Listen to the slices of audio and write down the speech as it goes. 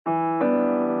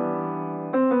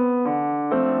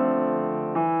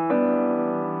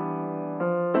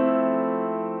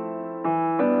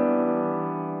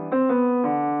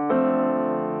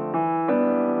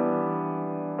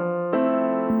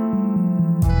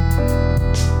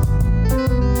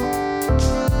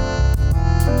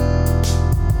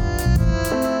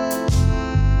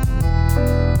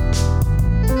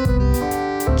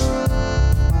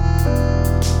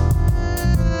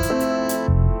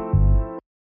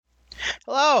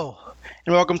Hello,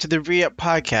 and welcome to the Re-Up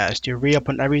Podcast, your re-up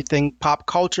on everything pop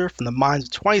culture from the minds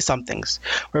of 20-somethings.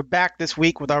 We're back this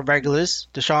week with our regulars,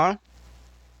 Deshaun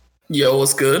Yo,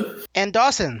 what's good? and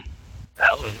Dawson.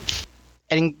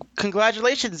 And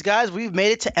congratulations, guys, we've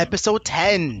made it to episode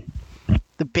 10.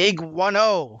 The big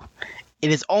 1-0.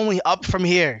 It is only up from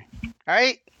here.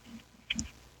 Alright?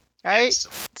 Alright?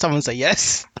 Someone say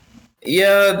yes.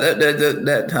 Yeah,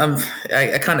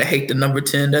 I kind of hate the number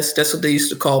 10. That's what they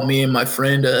used to call me and my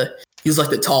friend. He was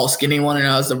like the tall, skinny one, and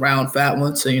I was the round, fat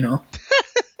one. So 1-0.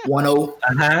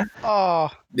 Oh,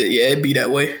 Yeah, it'd be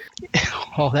that way.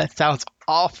 oh, that sounds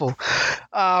awful.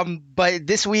 But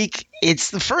this week, it's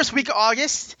the first week of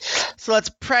August, so let's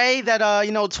pray that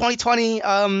 2020,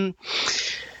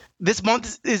 this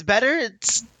month is better.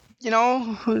 It's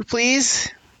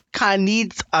please, kind of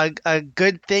needs a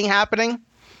good thing happening.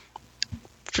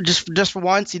 For just for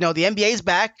once, the NBA is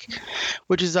back,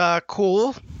 which is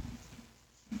cool.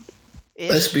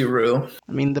 Let's be real.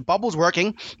 I mean, the bubble's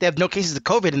working. They have no cases of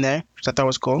COVID in there, which I thought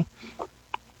was cool.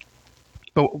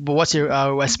 But what's your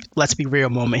let's be real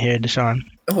moment here, Deshaun?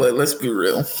 Well, let's be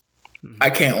real. I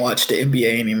can't watch the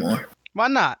NBA anymore. Why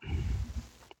not?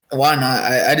 Why not?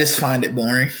 I just find it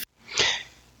boring.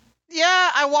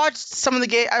 Yeah, I watched some of the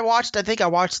game. I think I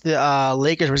watched the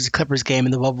Lakers versus Clippers game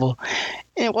in the bubble,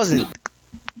 and it wasn't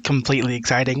completely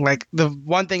exciting. Like, the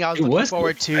one thing I was looking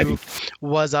forward to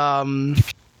was the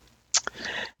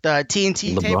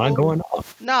TNT LeBron table. going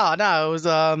off. No, it was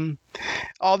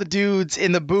all the dudes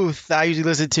in the booth that I usually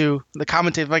listen to. The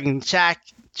commentators, fucking Shaq,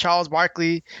 Charles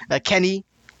Barkley, Kenny,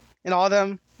 and all of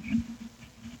them.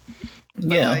 But,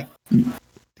 Yeah.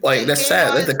 Like that's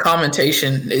sad that the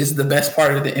commentation is the best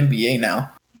part of the NBA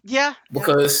now. Yeah.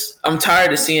 Because I'm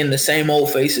tired of seeing the same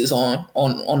old faces on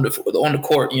the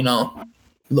court.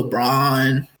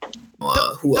 LeBron.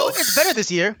 Who else? It's better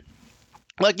this year.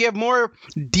 Like, you have more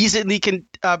decent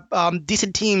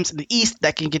teams in the East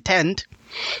that can contend.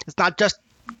 It's not just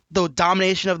the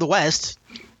domination of the West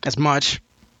as much.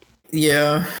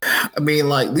 Yeah, I mean,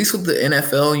 like, at least with the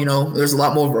NFL, there's a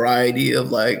lot more variety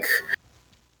of like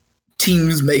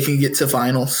teams making it to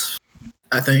finals.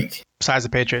 I think. Besides the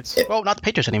Patriots. Well, not the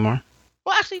Patriots anymore.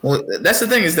 Well, actually. Well, that's the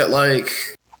thing is that,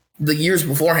 like, the years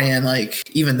beforehand, like,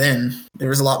 even then, there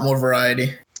was a lot more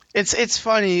variety. It's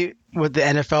funny with the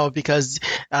NFL because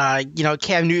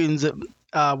Cam Newton's went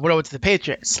over to the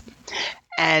Patriots,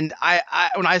 and I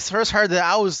when I first heard that,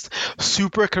 I was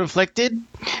super conflicted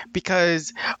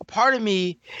because a part of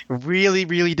me really,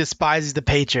 really despises the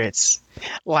Patriots,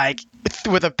 like,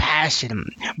 with a passion,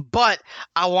 but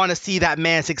I want to see that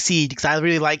man succeed because I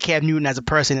really like Cam Newton as a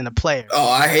person and a player. Oh,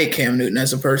 I hate Cam Newton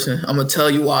as a person. I'm gonna tell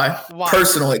you why.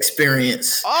 Personal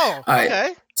experience. Oh,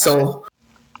 okay. So.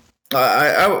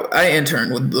 I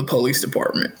interned with the police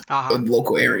department of the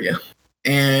local area,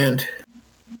 and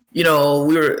we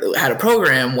had a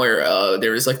program where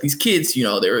there was like these kids,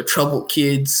 they were troubled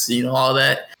kids, all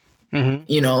that. Mm-hmm.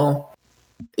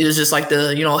 It was just like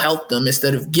to help them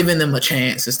instead of giving them a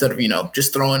chance, instead of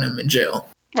just throwing them in jail,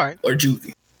 right, or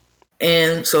juvie.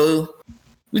 And so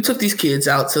we took these kids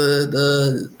out to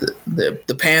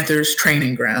the Panthers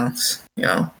training grounds,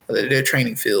 their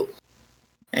training field,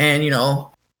 and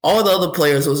all the other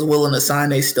players was willing to sign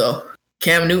their stuff.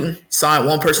 Cam Newton signed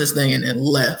one person's thing and then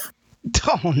left.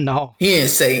 Oh, no. He didn't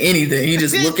say anything. He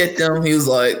just looked at them. He was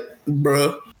like,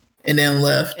 bruh, and then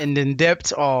left. And then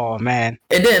dipped. Oh, man.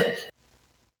 And then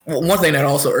one thing that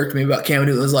also irked me about Cam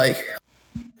Newton was like,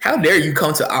 how dare you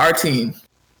come to our team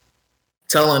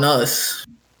telling us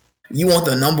you want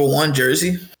the number 1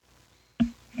 jersey?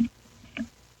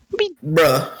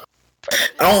 Bruh,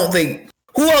 I don't think...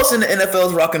 Who else in the NFL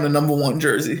is rocking the number 1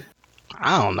 jersey?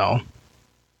 I don't know.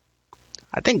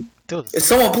 I think... If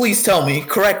someone please tell me,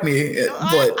 correct me.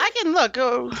 But I can look.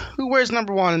 Who wears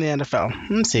number 1 in the NFL?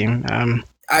 Let's see.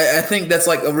 I think that's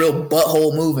like a real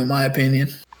butthole move, in my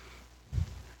opinion.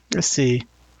 Let's see.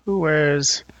 Who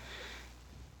wears...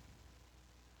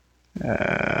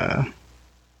 number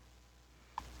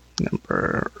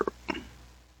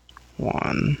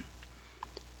 1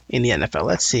 in the NFL?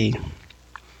 Let's see.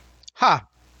 Huh.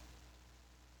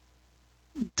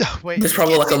 Wait. There's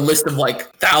probably like a list of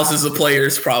like thousands of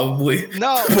players, probably.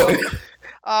 No.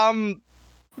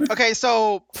 Okay,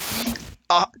 so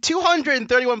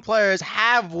 231 players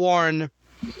have worn.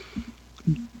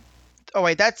 Oh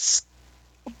wait, that's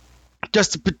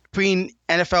just between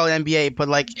NFL and NBA. But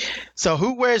like, so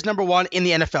who wears number 1 in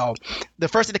the NFL? The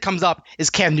first thing that comes up is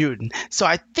Cam Newton. So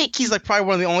I think he's like probably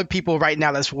one of the only people right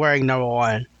now that's wearing number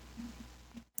 1.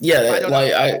 Yeah,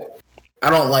 I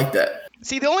don't like that.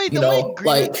 See, the only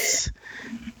like,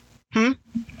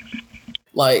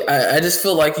 Like, I just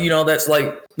feel like, that's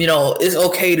like, it's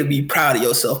okay to be proud of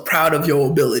yourself, proud of your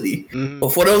ability. Mm-hmm. But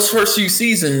for those first few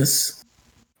seasons,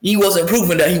 he wasn't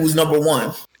proving that he was number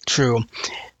one. True.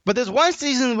 But there's one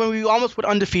season when we almost went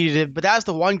undefeated, but that's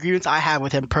the one grievance I have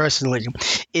with him personally,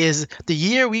 is the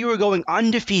year we were going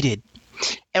undefeated.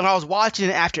 And when I was watching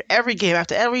it after every game,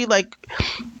 after every,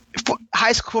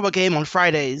 high school football game on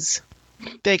Fridays,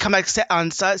 they come back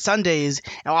on Sundays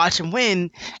and watch him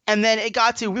win. And then it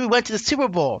got to, we went to the Super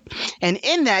Bowl. And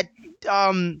in that,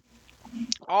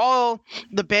 all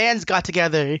the bands got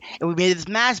together and we made this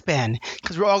mass band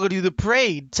because we're all going to do the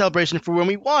parade celebration for when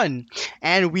we won.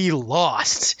 And we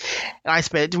lost.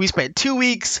 And we spent 2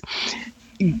 weeks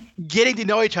getting to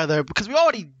know each other because we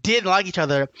already didn't like each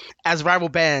other as rival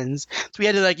bands. So we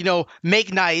had to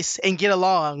make nice and get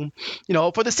along,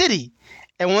 for the city.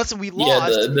 And once we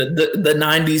lost, the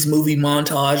 90s movie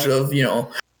montage of,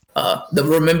 the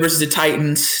Remembers the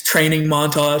Titans training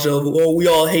montage of, we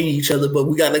all hate each other, but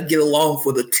we got to get along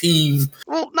for the team.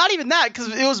 Well, not even that,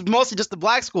 because it was mostly just the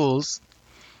black schools.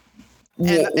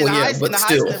 But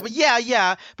still.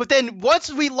 Yeah. But then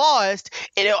once we lost,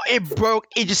 it broke.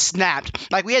 It just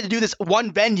snapped. Like, we had to do this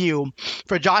one venue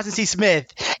for Johnson C.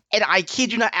 Smith, and I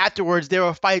kid you not, afterwards there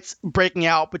were fights breaking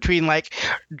out between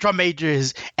drum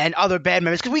majors and other band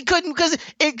members because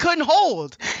it couldn't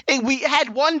hold. And we had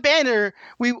one banner.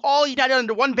 We all united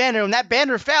under one banner, and that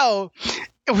banner fell.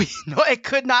 It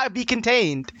could not be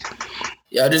contained.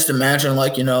 Yeah, just imagine one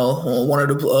of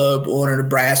the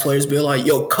brass players be like,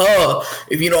 "Yo, cuz,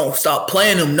 if you don't stop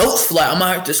playing them notes flat, I'm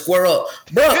gonna have to square up,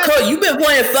 bro. Cuz, you been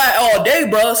playing flat all day,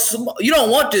 bro. You don't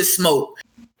want this smoke."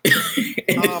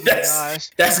 Oh my gosh!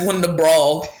 That's when the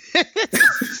brawl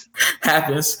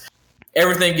happens.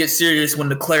 Everything gets serious when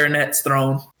the clarinet's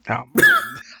thrown. Oh.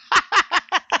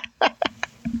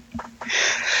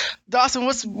 Dawson,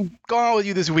 what's going on with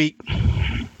you this week?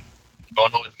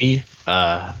 Going on with me?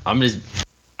 I'm just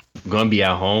gonna be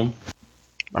at home.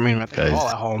 I mean, I think we're all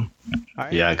at home.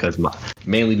 Right? Yeah,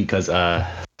 mainly because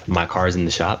my car's in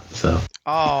the shop. So.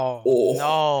 Oh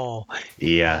no.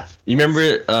 Yeah, you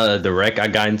remember the wreck I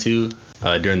got into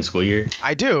during the school year?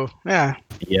 I do. Yeah.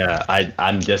 Yeah,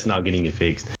 I'm just not getting it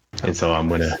fixed, and so I'm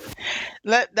gonna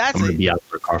be out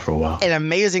for a car for a while. An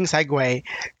amazing segue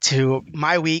to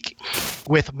my week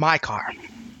with my car.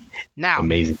 Now.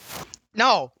 Amazing.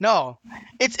 No.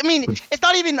 It's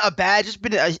not even a bad, just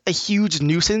been a huge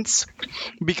nuisance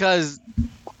because.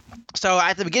 So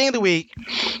at the beginning of the week,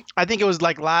 I think it was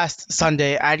last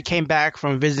Sunday, I came back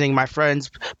from visiting my friend's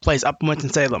place up in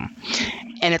Winston-Salem.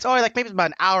 And it's only maybe about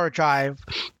an hour drive,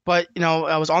 but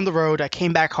I was on the road, I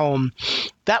came back home.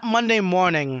 That Monday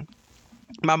morning,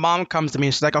 my mom comes to me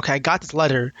and she's like, "Okay, I got this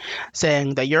letter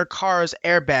saying that your car's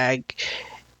airbag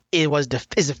is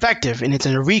defective and it's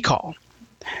in a recall.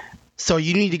 So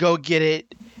you need to go get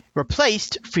it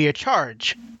replaced free of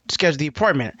charge. Schedule the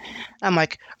appointment." I'm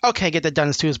like, okay, get that done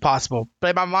as soon as possible.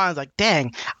 But in my mind's like,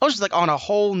 dang, I was just on a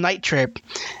whole night trip.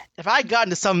 If I had gotten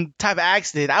into some type of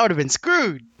accident, I would have been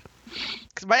screwed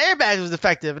because my airbag was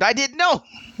defective and I didn't know.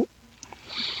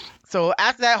 So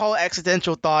after that whole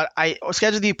existential thought, I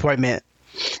scheduled the appointment,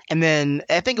 and then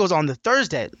I think it was on the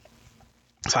Thursday.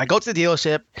 So I go to the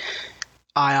dealership.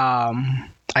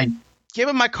 I give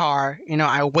him my car,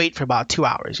 I wait for about 2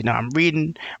 hours. I'm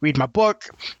reading my book,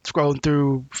 scrolling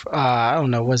through, I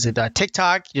don't know, was it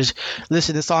TikTok? Just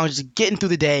listening to songs, just getting through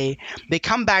the day. They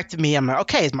come back to me. I'm like,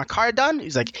 okay, is my car done?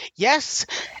 He's like, yes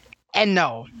and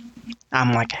no.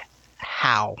 I'm like,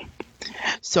 how?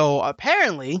 So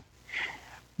apparently,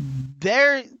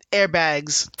 their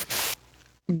airbags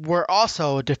were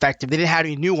also defective. They didn't have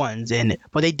any new ones in it,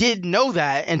 but they didn't know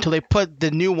that until they put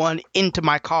the new one into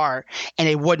my car and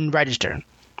it wouldn't register.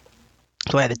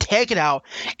 So I had to take it out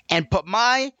and put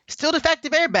my still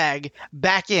defective airbag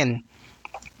back in.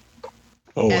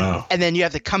 Wow. And then you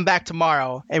have to come back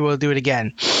tomorrow and we'll do it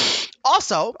again.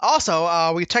 Also,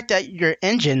 we checked out your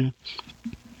engine.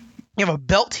 You have a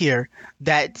belt here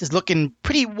that is looking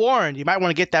pretty worn. You might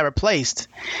want to get that replaced.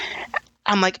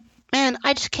 I'm like, man,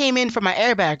 I just came in for my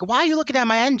airbag. Why are you looking at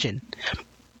my engine?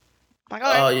 I'm like,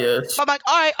 all right. Oh, yes. I'm like,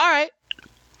 all right.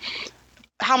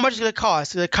 How much is it going to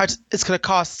cost? It's going to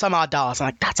cost some odd dollars. I'm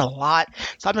like, that's a lot.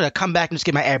 So I'm going to come back and just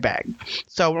get my airbag.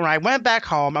 So when I went back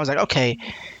home, I was like, okay,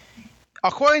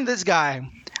 according to this guy,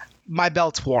 my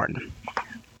belt's worn.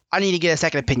 I need to get a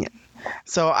second opinion.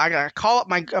 So I got to call up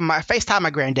my FaceTime my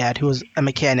granddad, who was a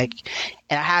mechanic,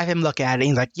 and I have him look at it. And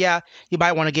he's like, yeah, you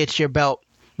might want to get your belt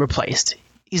replaced.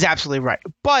 He's absolutely right.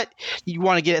 But you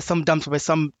want to get it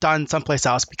done someplace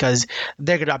else because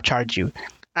they're going to upcharge you.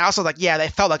 I also yeah, they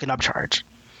felt like an upcharge.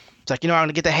 It's like, I'm going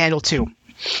to get the handle too.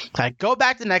 So I go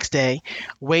back the next day,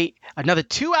 wait another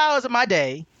 2 hours of my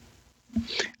day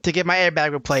to get my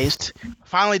airbag replaced.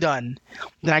 Finally done.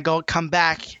 Then I come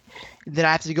back. Then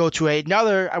I have to go to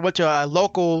I went to a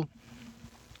local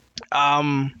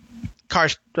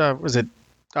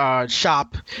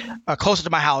shop closer to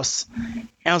my house, and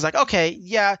I was like, okay,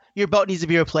 yeah, your belt needs to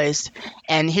be replaced,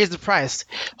 and here's the price,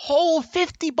 whole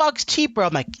 $50 cheaper.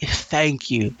 I'm like,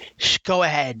 thank you, go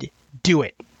ahead, do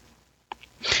it.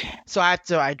 So I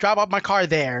drop off my car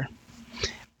there.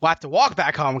 Well, I have to walk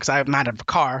back home because I'm out of a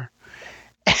car.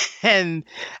 And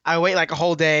I wait like a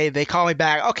whole day. They call me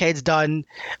back. Okay, it's done.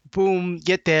 Boom,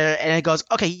 get there, and it goes,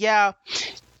 okay, yeah.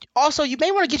 Also, you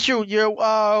may want to get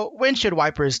your windshield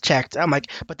wipers checked. I'm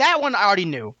like, but that one I already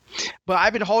knew. But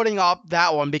I've been holding off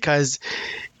that one because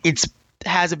it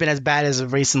hasn't been as bad as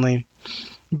of recently.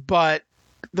 But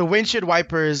the windshield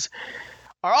wipers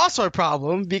are also a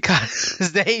problem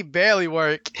because they barely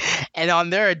work.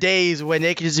 And there are days when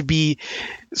they can just be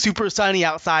super sunny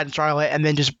outside in Charlotte and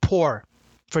then just pour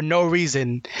for no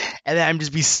reason. And then I'm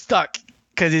just be stuck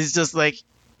because it's just like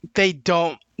they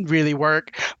don't really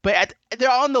work. But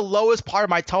they're on the lowest part of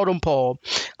my totem pole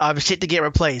of shit to get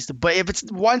replaced. But if it's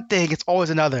one thing, it's always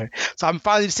another. So I'm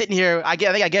finally sitting here. I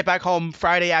think I get back home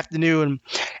Friday afternoon.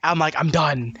 I'm like, I'm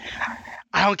done.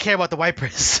 I don't care about the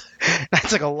wipers. I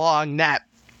took a long nap.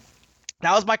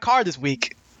 That was my car this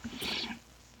week.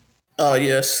 Oh,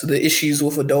 yes. The issues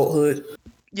with adulthood.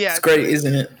 Yeah. It's great,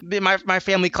 isn't it? My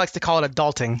family likes to call it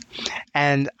adulting,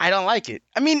 and I don't like it.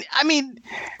 I mean,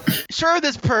 sure,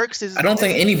 there's perks. I don't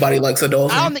think anybody likes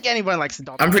adulting. I don't think anyone likes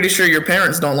adulting. I'm pretty sure your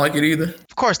parents don't like it either.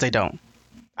 Of course they don't.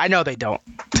 I know they don't.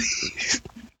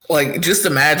 Like, just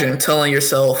imagine telling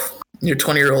yourself, your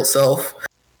 20-year-old self,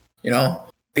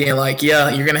 being like, yeah,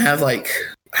 you're going to have, like,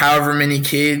 however many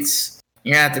kids.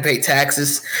 You're going to have to pay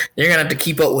taxes. You're going to have to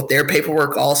keep up with their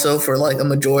paperwork also for, like, a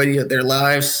majority of their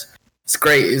lives. It's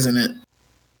great, isn't it?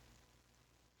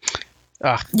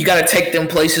 You got to take them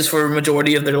places for a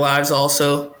majority of their lives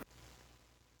also.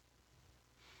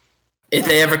 If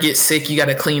they ever get sick, you got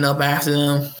to clean up after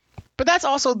them. But that's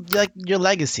also, like, your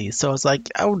legacy. So it's like,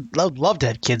 I would love to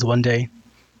have kids one day.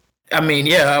 I mean,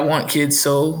 yeah, I want kids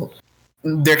so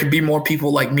there could be more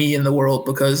people like me in the world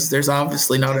because there's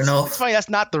obviously not enough. It's funny, that's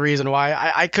not the reason why.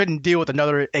 I couldn't deal with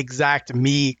another exact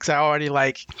me because I already,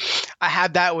 like, I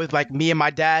had that with, like, me and my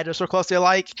dad are so closely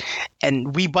alike,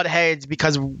 and we butt heads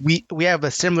because we have a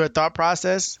similar thought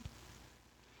process.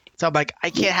 So I'm like,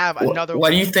 I can't have another. Why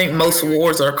do you think most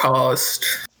wars are caused?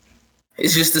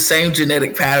 It's just the same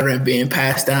genetic pattern being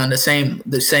passed down, the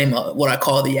same what I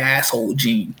call the asshole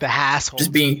gene. The asshole.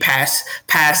 Just being passed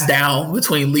down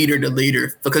between leader to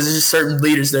leader because there's just certain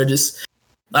leaders that are just,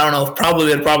 I don't know,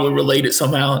 they're probably related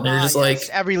somehow. And they're just like.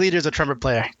 Every leader is a trumpet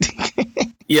player.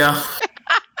 Yeah.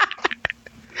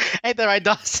 Ain't that right,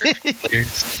 Dawson?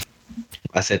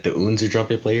 I said the Oons are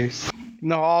trumpet players.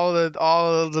 No, all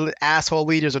the asshole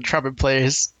leaders are trumpet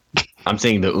players. I'm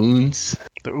saying the Oons.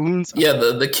 The Oons? Yeah,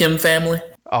 the Kim family.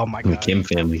 Oh my god. The Kim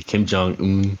family. Kim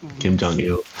Jong-un, Kim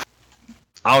Jong-il.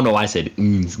 I don't know why I said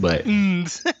Oons, but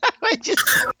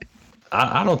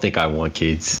I don't think I want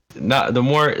kids. Not the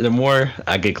more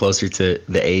I get closer to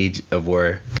the age of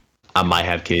where I might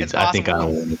have kids, I think I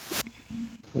don't want it.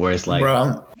 Where it's like,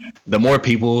 bro, the more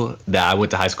people that I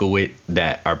went to high school with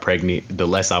that are pregnant, the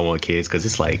less I want kids because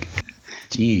it's like,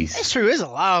 jeez. It's true. There's a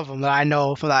lot of them that I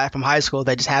know from high school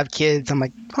that just have kids. I'm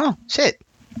like, oh, shit.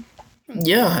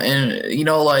 Yeah, and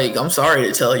like, I'm sorry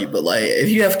to tell you, but like, if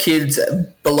you have kids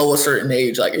below a certain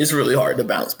age, like, it's really hard to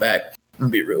bounce back. I'm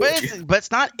gonna be real with you. But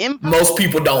it's not impossible. Most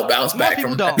people don't bounce back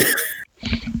from that.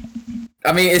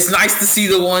 I mean, it's nice to see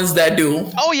the ones that do.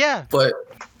 Oh yeah. But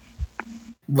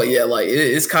yeah, like,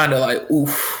 it's kind of like,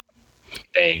 oof.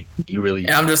 Dang, you really.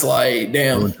 And I'm just like,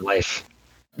 damn. Life.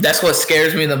 That's what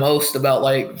scares me the most about,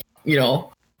 like,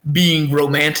 being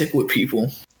romantic with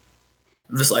people.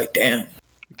 I'm just like, damn.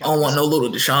 I don't want no little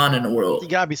Deshaun in the world. You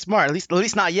gotta be smart. At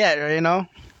least not yet,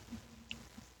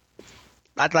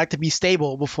 I'd like to be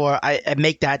stable before I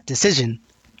make that decision.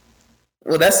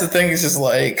 Well, that's the thing. It's just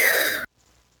like,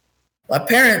 my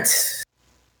parents,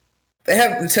 they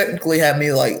technically had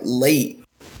me, like, late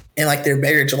in, like, their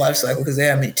marriage life cycle because they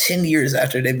had me 10 years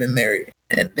after they've been married.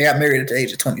 And they got married at the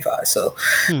age of 25. So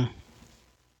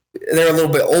they're a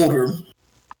little bit older.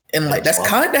 And, like, that's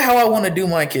kind of how I want to do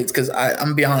my kids because I'm going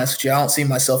to be honest with you. I don't see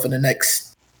myself in the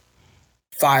next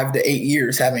 5 to 8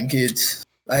 years having kids.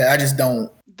 I just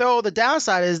don't. Though the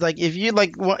downside is like if you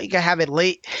like want, you can have it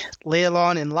later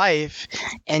on in life,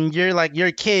 and you're like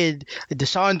your kid,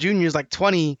 Deshaun Jr. is like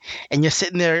 20, and you're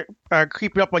sitting there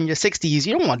creeping up on your 60s.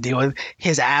 You don't want to deal with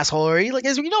his assholery. Like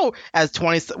as you know, as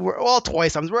 20s, we're all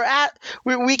 20-somethings.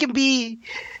 We can be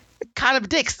kind of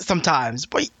dicks sometimes,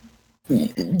 but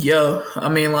yeah, I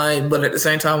mean, like, but at the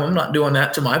same time, I'm not doing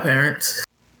that to my parents.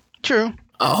 True.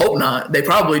 I hope not. They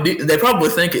probably do. They probably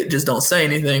think it. Just don't say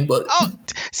anything. But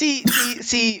see.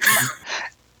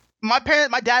 My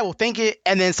dad will think it,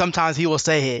 and then sometimes he will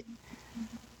say it.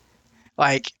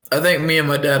 Like, I think me and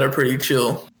my dad are pretty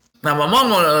chill. Now, my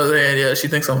mom, on the other hand, yeah, she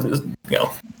thinks I'm just,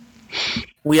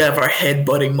 we have our head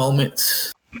butting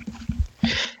moments.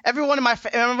 Everyone in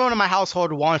my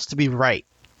household wants to be right.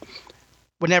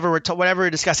 Whenever we're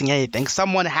discussing anything,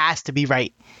 someone has to be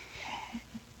right.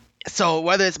 So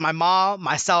whether it's my mom,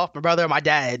 myself, my brother, or my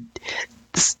dad,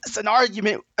 it's an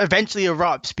argument eventually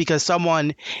erupts because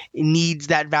someone needs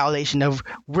that validation of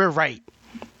we're right.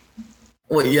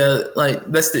 Well, yeah, like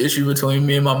that's the issue between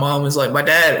me and my mom. Is like my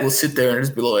dad will sit there and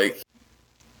just be like,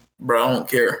 "Bro, I don't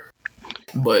care."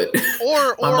 But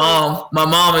my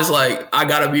mom is like, "I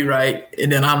gotta be right,"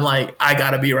 and then I'm like, "I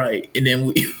gotta be right," and then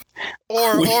we.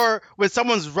 Or when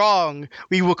someone's wrong,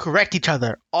 we will correct each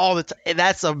other all the time.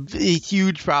 That's a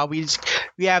huge problem.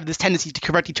 We have this tendency to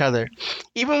correct each other,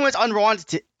 even when it's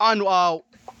unwanted,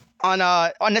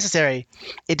 unnecessary.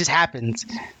 It just happens.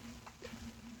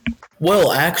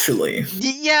 Well, actually,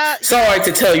 yeah. Sorry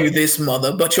to tell you this,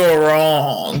 mother, but you're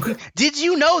wrong. Did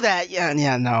you know that?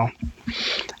 Yeah, no.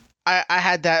 I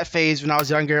had that phase when I was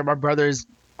younger. My brother's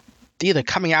either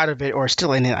coming out of it or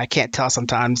still in it. I can't tell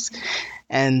sometimes.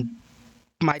 And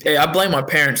I blame my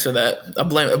parents for that. I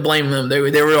blame them. They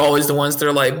were always the ones that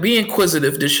are like, be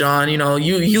inquisitive, Deshaun.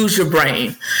 You use your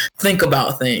brain, think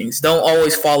about things. Don't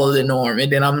always follow the norm. And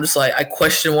then I'm just like, I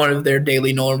question one of their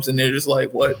daily norms, and they're just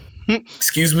like, what?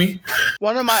 Excuse me.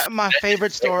 One of my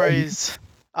favorite stories.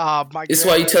 It's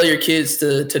why you tell your kids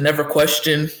to never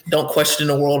question. Don't question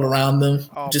the world around them.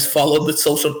 Just follow the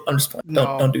social. I'm just playing.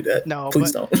 Don't do that. No,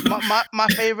 please don't. One of my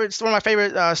favorite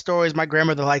stories my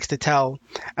grandmother likes to tell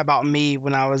about me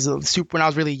when I was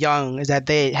really young is that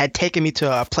they had taken me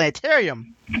to a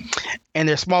planetarium in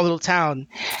their small little town,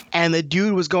 and the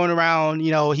dude was going around,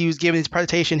 he was giving his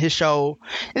presentation, his show.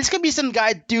 And this could be some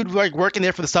dude like working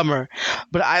there for the summer,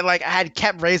 but I had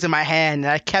kept raising my hand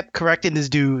and I kept correcting this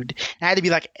dude. And I had to be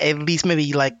like at least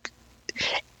maybe like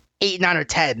 8, 9, or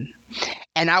 10.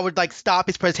 And I would like stop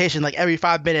his presentation like every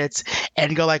 5 minutes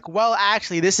and go like, well,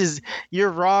 actually, you're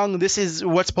wrong. This is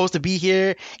what's supposed to be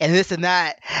here, and this and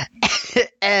that.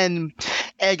 and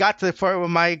it got to the point where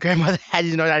my grandmother had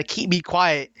to know how to keep me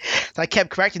quiet. So I kept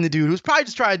correcting the dude who was probably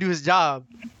just trying to do his job.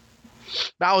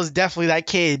 But I was definitely that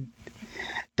kid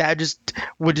that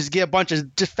would just get a bunch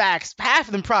of just facts, half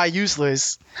of them probably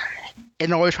useless,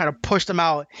 and always try to push them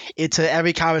out into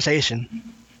every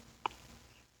conversation.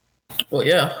 Well,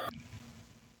 yeah.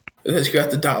 Because you have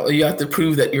to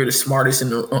prove that you're the smartest in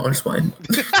the room.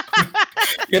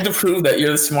 You have to prove that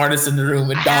you're the smartest in the room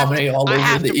and dominate all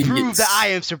over the idiots. I have to prove that I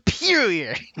am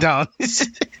superior. No.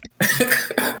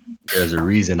 There's a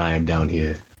reason I am down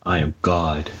here. I am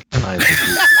God. I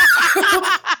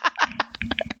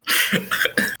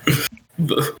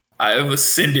have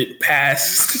ascended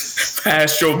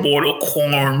past your mortal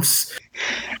qualms.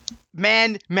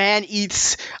 Man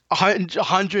eats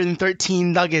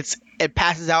 113 nuggets and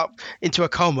passes out into a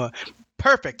coma.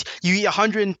 Perfect. You eat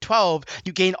 112,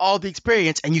 you gain all the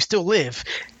experience, and you still live.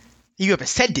 You have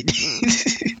ascended.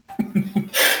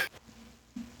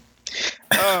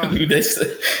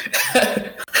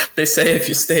 They say if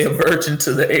you stay a virgin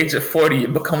to the age of 40, you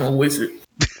become a wizard.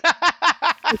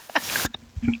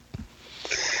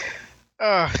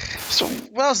 So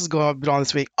what else is going on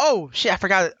this week? Oh shit, I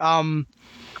forgot.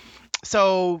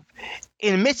 So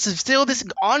in the midst of still this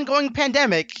ongoing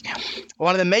pandemic,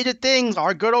 one of the major things,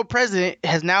 our good old president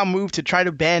has now moved to try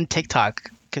to ban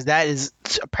TikTok because that is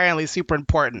apparently super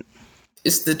important.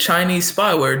 It's the Chinese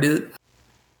spyware, dude.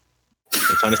 I'm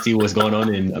trying to see what's going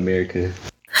on in America.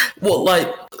 Well,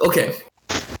 okay.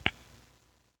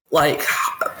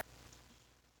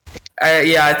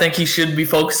 I think he should be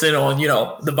focusing on,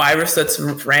 the virus that's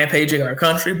rampaging our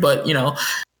country. But,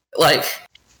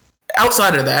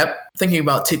 outside of that, thinking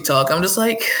about TikTok, I'm just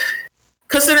like,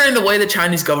 considering the way the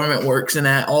Chinese government works and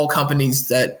that all companies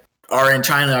that are in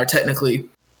China are technically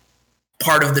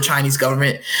part of the Chinese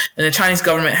government, and the Chinese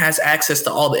government has access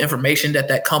to all the information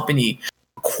that company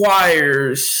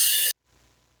requires,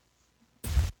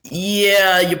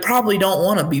 you probably don't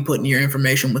want to be putting your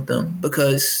information with them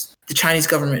because the Chinese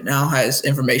government now has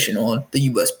information on the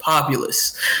U.S.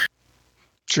 populace.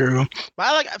 True.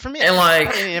 But for me, And I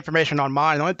don't have any information on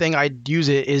mine. The only thing I use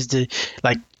it is to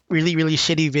like really, really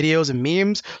shitty videos and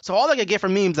memes. So all I can get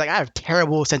from memes, like I have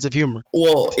terrible sense of humor.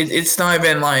 Well, it's not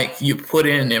even like you put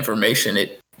in information.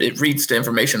 It reads the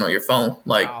information on your phone.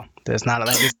 Like Wow. There's not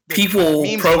like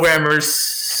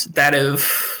programmers that have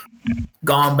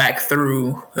gone back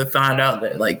through have found out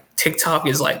that like TikTok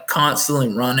is like constantly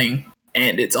running,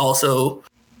 and it's also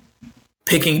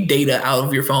picking data out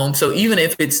of your phone. So even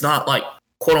if it's not like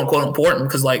quote unquote important,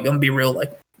 because like I'm gonna be real,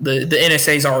 like the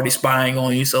NSA is already spying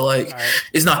on you, so like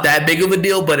it's not that big of a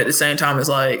deal. But at the same time, it's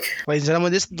like, ladies and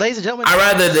gentlemen, I'd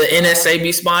rather the NSA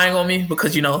be spying on me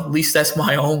because at least that's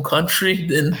my own country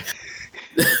than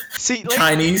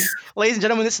Chinese. Ladies and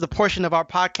gentlemen, this is the portion of our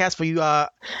podcast where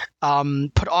you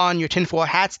put on your tinfoil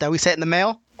hats that we sent in the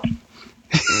mail.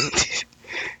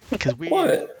 Because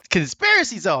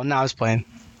conspiracy zone. No, I was playing.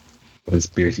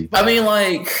 Conspiracy. I mean,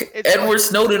 like Edward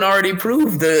Snowden already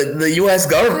proved the U.S.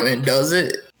 government does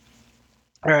it.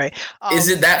 All right. Is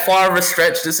it that far of a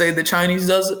stretch to say the Chinese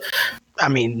does it? I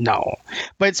mean, no.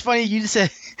 But it's funny you just said,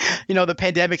 the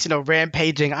pandemic's,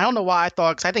 rampaging. I don't know why I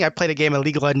thought, because I think I played a game of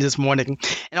League of Legends this morning,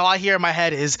 and all I hear in my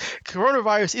head is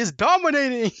coronavirus is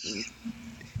dominating.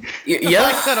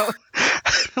 Yeah.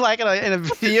 like in a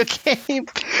video game.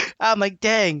 I'm like,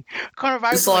 dang,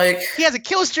 coronavirus. It's like he has a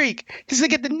kill streak. He's gonna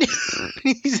get the news.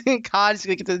 He's in COD. He's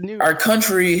gonna get the news. Our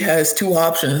country has two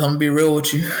options. I'm gonna be real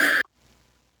with you.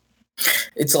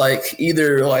 It's like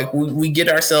either like we get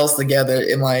ourselves together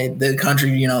and like the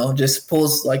country, just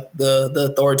pulls like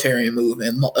the authoritarian move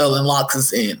and locks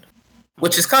us in,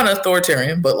 which is kind of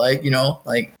authoritarian, but like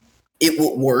like it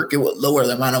would work. It would lower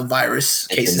the amount of virus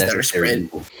cases that are spread.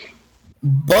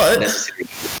 But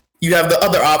you have the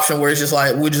other option where it's just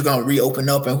like we're just gonna reopen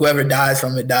up and whoever dies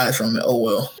from it dies from it. Oh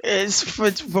well.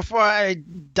 Before I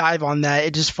dive on that,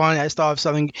 it's just funny. I thought of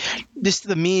something. This is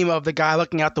the meme of the guy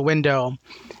looking out the window.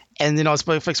 And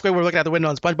Squidward looking out the window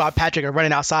and SpongeBob and Patrick are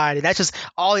running outside, and that's just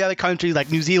all the other countries like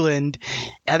New Zealand,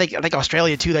 and I think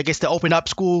Australia too, that gets to open up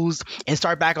schools and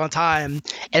start back on time,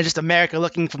 and just America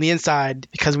looking from the inside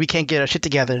because we can't get our shit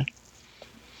together.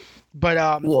 But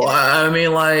well, I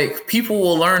mean, like people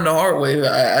will learn the hard way.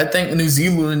 I think New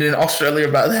Zealand and Australia are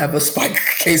about to have a spike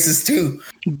of cases too.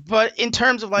 But in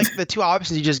terms of like the two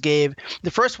options you just gave,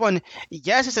 the first one,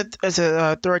 yes, it's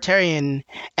a authoritarian,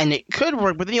 and it could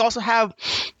work. But then you also have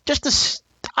just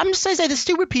I'm just gonna say the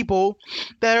stupid people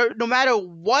that are, no matter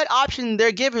what option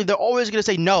they're given, they're always gonna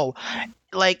say no.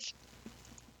 Like.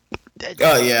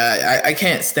 Oh yeah, I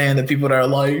can't stand the people that are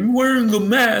like, wearing a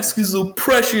mask is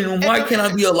oppression, and why can't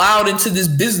I be allowed into this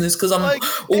business because I'm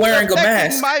wearing a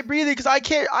mask? My breathing because I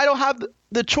don't have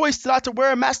the choice not to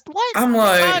wear a mask. What? I'm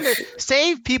like, trying to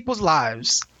save people's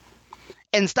lives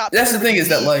and stop. That's the thing is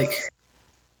that like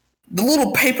the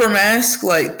little paper mask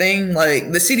like thing,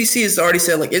 like the CDC has already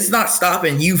said like it's not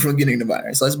stopping you from getting the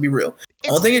virus. Let's be real. The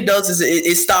only thing it does is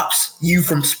it stops you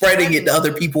from spreading it to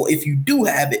other people if you do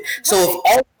have it. So if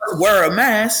all of us wear a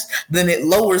mask, then it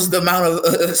lowers the amount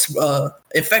of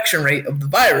infection rate of the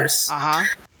virus.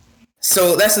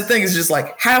 So that's the thing is just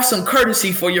like have some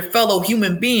courtesy for your fellow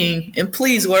human being and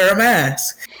please wear a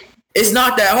mask. It's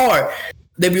not that hard.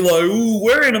 They'd be like, ooh,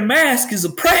 wearing a mask is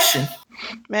oppression.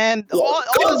 Man,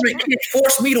 government can't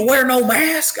force me to wear no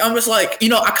mask. I'm just like,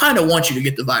 I kind of want you to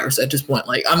get the virus at this point.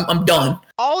 Like, I'm done.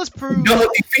 All this proves done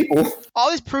with these people.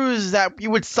 All this proves that you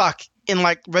would suck in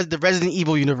like the Resident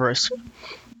Evil universe.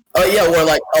 Yeah, where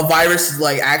like a virus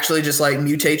like actually just like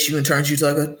mutates you and turns you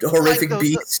to like a horrific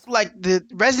beast. Like the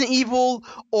Resident Evil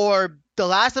or The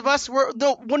Last of Us.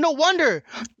 No wonder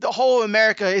the whole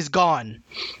America is gone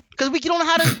because we don't know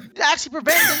how to actually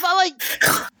prevent it.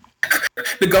 Like.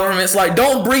 The government's like,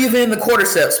 don't breathe in the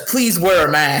cordyceps. Please wear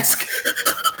a mask.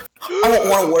 I don't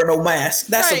want to wear no mask.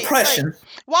 That's oppression. Right.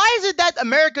 Why is it that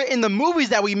America in the movies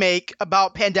that we make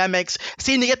about pandemics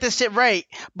seem to get this shit right,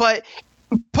 but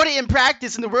put it in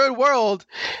practice in the real world,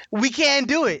 we can't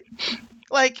do it?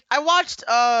 Like, I watched,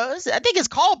 I think it's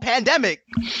called Pandemic.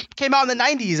 Came out in the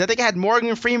 90s. I think it had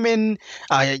Morgan Freeman,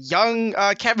 young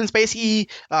Kevin Spacey,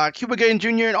 Cuba Gooding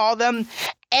Jr., and all of them.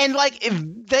 And, like, if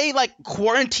they, like,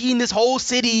 quarantine this whole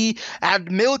city, have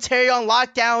military on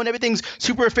lockdown, everything's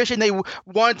super efficient, they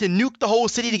wanted to nuke the whole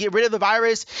city to get rid of the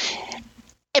virus.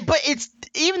 But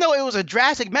even though it was a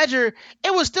drastic measure,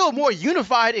 it was still more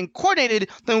unified and coordinated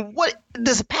than what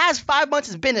this past 5 months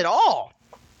has been at all.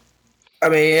 I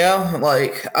mean, yeah,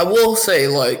 like, I will say,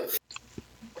 like,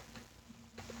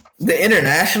 the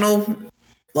international,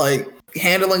 like,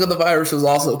 handling of the virus was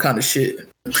also kind of shit.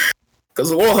 Because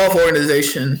the World Health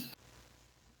Organization,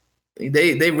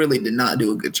 they really did not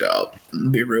do a good job. I'll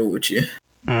be real with you.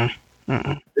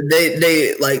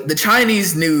 They like the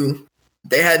Chinese knew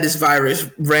they had this virus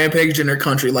rampage in their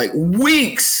country like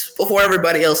weeks before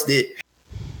everybody else did,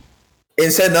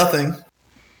 and said nothing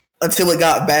until it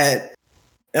got bad.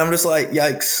 And I'm just like,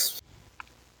 yikes.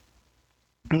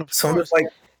 So I'm just like,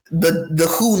 the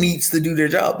WHO needs to do their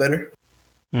job better.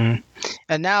 And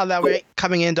now that we're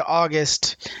coming into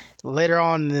August, later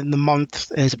on in the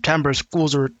month in September,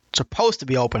 schools are supposed to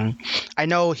be open. I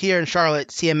know here in Charlotte,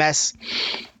 CMS,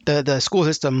 the school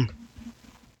system,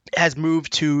 has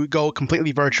moved to go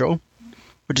completely virtual,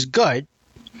 which is good.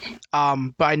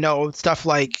 But I know stuff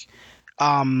like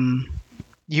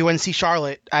UNC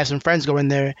Charlotte, I have some friends go in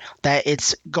there, that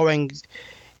it's going,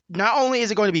 not only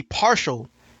is it going to be partial,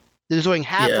 they're doing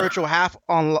half virtual, half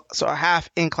on, so half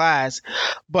in class.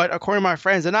 But according to my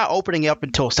friends, they're not opening it up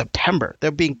until September.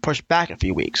 They're being pushed back a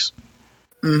few weeks.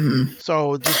 Mm-hmm.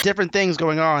 So there's different things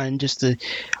going on just to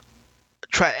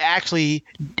try actually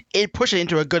push it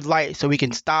into a good light so we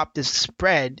can stop this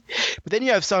spread. But then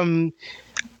you have some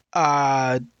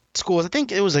schools. I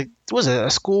think it was a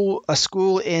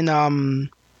school in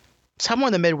somewhere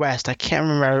in the Midwest. I can't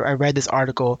remember. I read this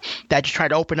article that just tried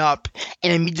to open up,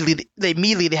 and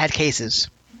immediately they had cases.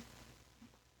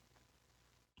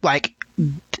 Like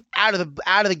out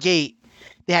of the gate,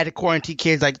 they had to quarantine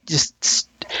kids. Like just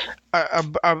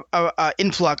a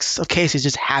influx of cases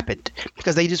just happened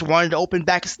because they just wanted to open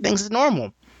back things as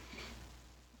normal.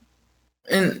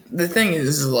 And the thing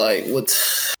is, like,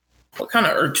 what kind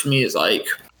of irks me is, like,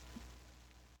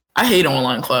 I hate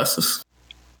online classes.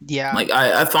 Yeah. Like,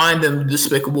 I find them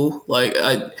despicable. Like,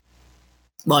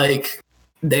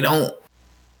 they don't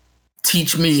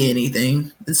teach me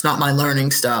anything. It's not my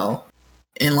learning style.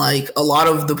 And, like, a lot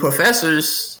of the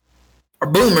professors are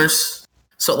boomers.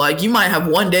 So, like, you might have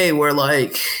one day where,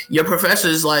 like, your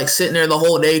professor's, like, sitting there the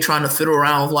whole day trying to fiddle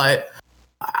around with, like,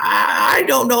 I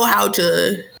don't know how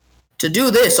to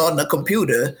do this on the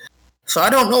computer. So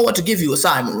I don't know what to give you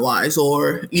assignment-wise.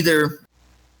 Or either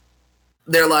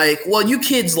they're like, well, you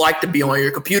kids like to be on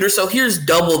your computer, so here's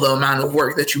double the amount of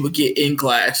work that you would get in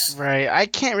class. Right. I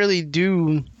can't really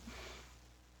do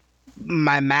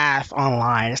my math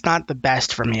online. It's not the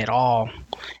best for me at all.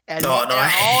 And I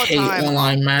hate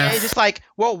online math. And it's just like,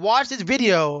 well, watch this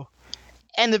video.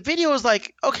 And the video is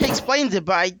like, okay, explains it,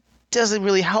 but it doesn't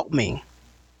really help me.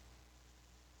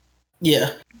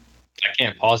 Yeah. I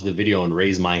can't pause the video and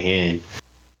raise my hand,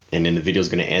 and then the video is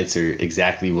going to answer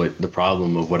exactly what the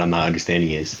problem of what I'm not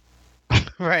understanding is.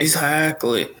 Right.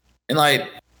 Exactly. And, like,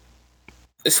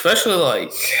 especially,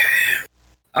 like,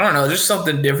 I don't know, there's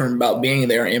something different about being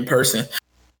there in person.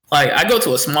 Like, I go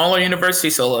to a smaller university,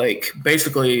 so, like,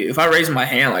 basically, if I raise my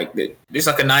hand, like, there's,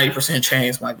 like, a 90%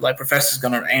 chance my, like, professor's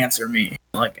going to answer me,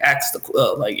 like,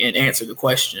 and answer the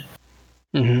question.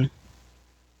 Mm-hmm.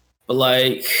 But,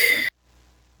 like,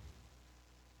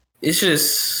 it's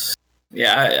just,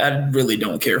 yeah, I really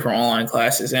don't care for online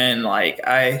classes. And, like,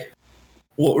 I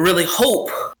will really hope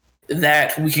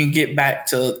that we can get back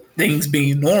to things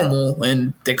being normal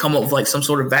and they come up with, like, some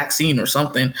sort of vaccine or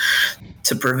something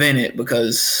to prevent it,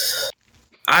 because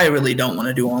I really don't want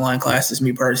to do online classes,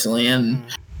 me personally. And,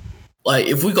 like,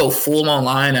 if we go full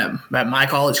online at my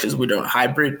college, because we're doing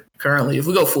hybrid currently, if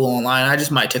we go full online, I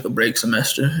just might take a break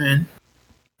semester and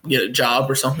get a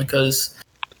job or something, because,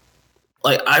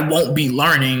 like, I won't be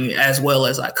learning as well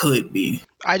as I could be.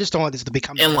 I just don't want this to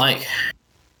become. And, like,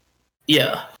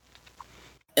 yeah.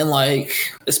 And, like,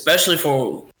 especially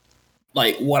for,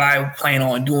 like, what I plan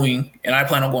on doing, and I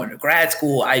plan on going to grad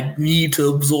school, I need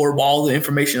to absorb all the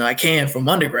information I can from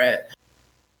undergrad.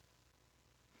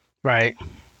 Right.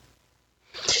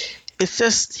 It's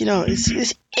just, you know,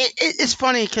 it's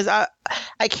funny because I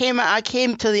came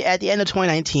to at the end of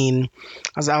 2019.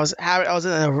 I was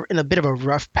in a bit of a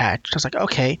rough patch. I was like,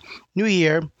 okay, new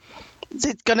year,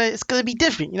 it's gonna be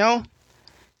different, you know.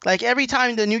 Like, every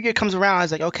time the new year comes around, I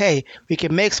was like, okay, we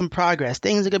can make some progress.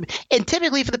 Things are gonna be, and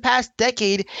typically for the past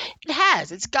decade, it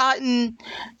has. It's gotten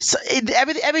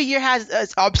every year has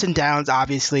its ups and downs,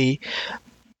 obviously,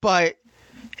 but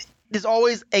there's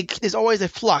always a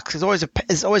flux. There's always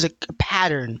a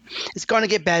pattern. It's gonna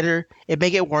get better. It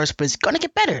may get worse, but it's gonna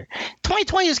get better.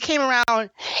 2020 just came around,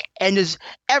 and just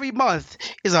every month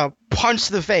is a punch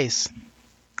to the face.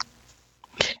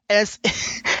 And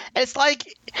it's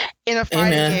like in a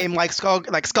fighting game like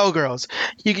Skullgirls.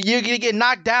 You get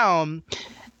knocked down,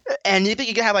 and you think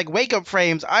you can have, like, wake up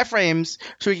frames, iframes,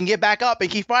 so you can get back up and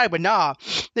keep fighting, but nah,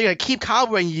 they're gonna keep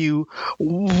comboing you,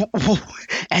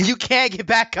 and you can't get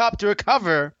back up to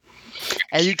recover,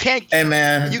 and you can't. Hey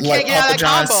man, you like can't get out Papa of that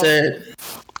John combo. said,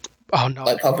 Oh no!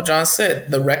 Like Papa John said,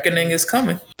 the reckoning is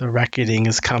coming. The reckoning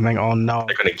is coming. Oh no!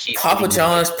 They're gonna keep Papa eating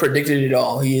John's predicted it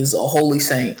all. He is a holy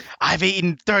saint. I've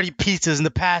eaten 30 pizzas in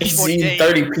the past He's 40 eaten days.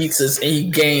 30 pizzas and he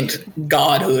gained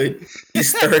godhood.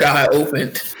 His third eye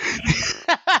opened.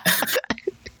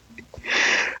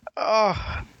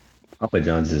 Oh, Papa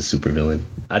John's is a super villain.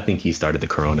 I think he started the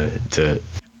corona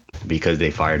because they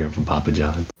fired him from Papa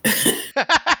John's.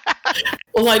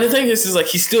 Well, like the thing is like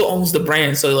he still owns the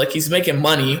brand, so like he's making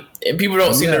money, and people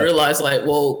don't seem to realize like,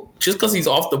 well, just because he's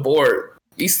off the board,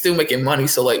 he's still making money.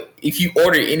 So like, if you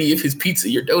order any of his pizza,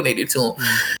 you're donated to him.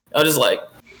 I was just like,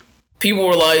 people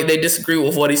were like, they disagree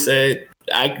with what he said.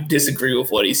 I disagree with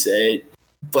what he said,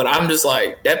 but I'm just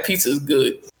like, that pizza is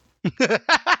good,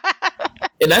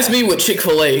 and that's me with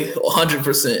Chick-fil-A,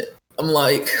 100%. I'm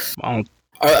like,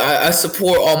 I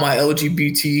support all my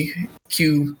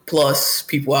LGBTQ plus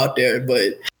people out there,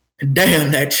 but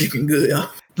damn, that chicken good. I'm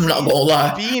not gonna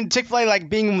lie. being Chick-fil-A, like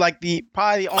being like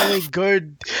probably the only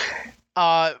good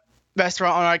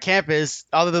restaurant on our campus,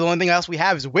 other than the only thing else we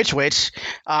have is Witch Witch.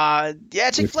 Yeah,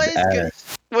 Chick-fil-A is good,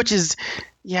 which is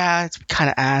it's kind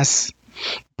of ass.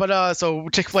 But so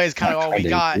Chick-fil-A is kind of all we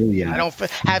got. I don't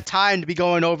have time to be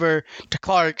going over to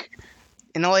Clark,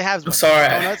 and all they have is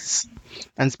donuts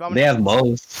and Spelman. They have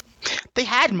Moe's. They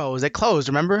had Moe's. They closed.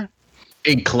 Remember?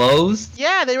 It closed?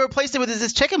 Yeah, they replaced it with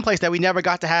this chicken place that we never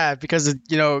got to have because of,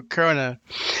 Corona.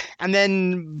 And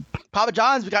then Papa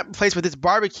John's, we got replaced with this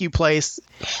barbecue place.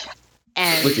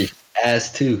 And Which is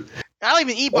ass too. I don't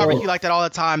even eat barbecue like that all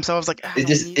the time. So I was like,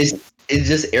 it's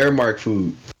just Airmark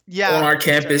food. Yeah. On our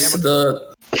campus,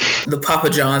 the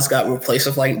Papa John's got replaced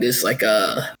with like this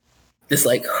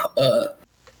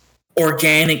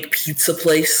organic pizza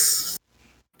place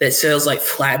that sells like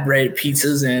flatbread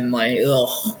pizzas and like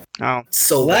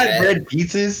so flatbread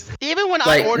pizzas. Even when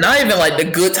like I ordered, not even like the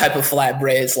good type of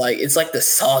flatbread. It's like the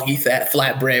soggy fat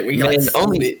flatbread where you like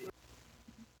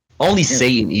only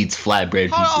Satan eats flatbread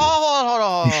pizzas. Hold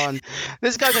on.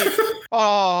 This guy's like, hold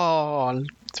on.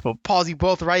 So pause you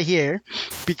both right here,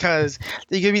 because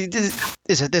there's gonna be this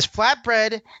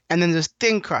flatbread and then there's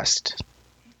thin crust.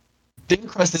 Thin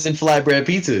crust isn't flatbread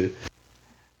pizza.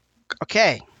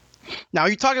 Okay. Now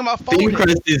you're talking about folded. Thin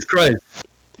crust is crust.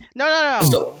 No.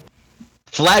 So,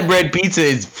 flatbread pizza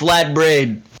is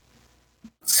flatbread.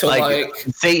 So like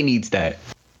Satan eats that.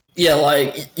 Yeah,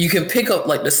 like you can pick up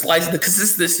like the slice. The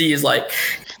consistency is like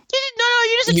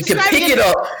you can pick it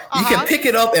up. You can pick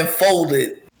it up and fold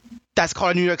it. That's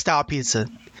called a New York style pizza.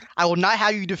 I will not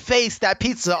have you deface that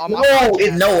pizza on my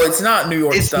it's not New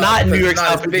York style. It's not New York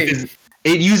style because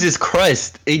it uses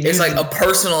crust. It's like a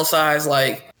personal size,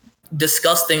 like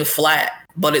disgusting flat,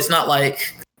 but it's not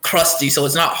like crusty, so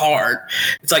it's not hard.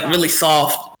 It's like really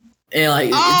soft and like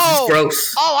it's just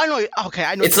gross. Oh, I know. Okay,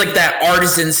 I know. It's like that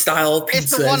artisan style pizza.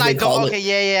 It's the one I don't. Okay,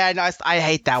 yeah. I know. I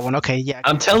hate that one. Okay, yeah.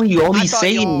 I'm telling you, only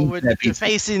Satan eats that pizza.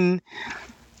 Defacing.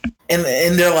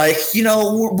 And they're like,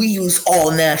 we use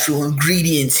all natural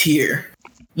ingredients here.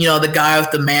 The guy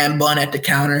with the man bun at the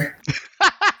counter.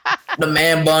 The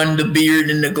man bun, the beard,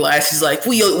 and the glass. He's like,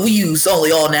 we use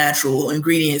only all natural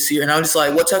ingredients here. And I'm just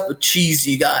like, what type of cheese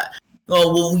you got?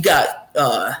 Oh, well, we got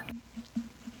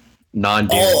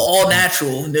non-dairy. All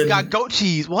natural. We got goat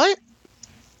cheese. What?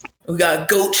 We got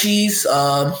goat cheese.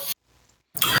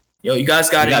 You guys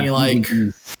got any like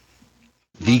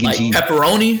vegan cheese?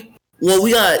 Pepperoni? Well,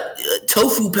 we got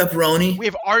tofu pepperoni. We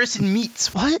have artisan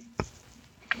meats. What?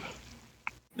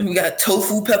 We got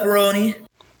tofu pepperoni.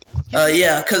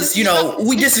 Yeah, because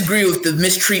we disagree with the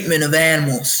mistreatment of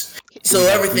animals, so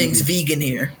everything's vegan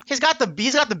here. He's got the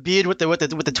beard with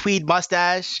the tweed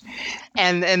mustache,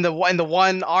 and the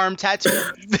one arm tattoo.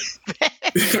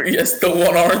 Yes, the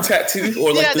one arm tattoo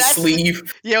or like the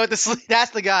sleeve. Yeah, with the sleeve.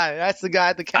 That's the guy. That's the guy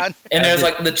at the counter. And there's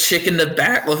like the chick in the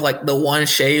back with like the one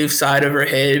shaved side of her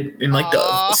head and like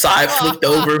the side flipped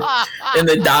over, and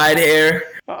the dyed hair,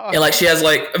 and like she has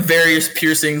like various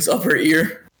piercings up her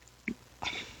ear.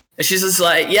 And she's just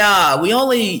like, yeah, we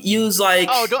only use like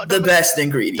the best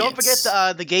ingredients. Don't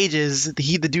forget the gauges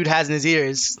the dude has in his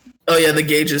ears. Oh yeah, the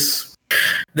gauges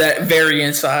that vary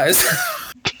in size.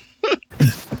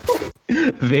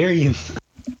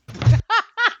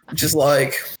 Just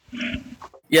like,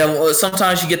 yeah. Well,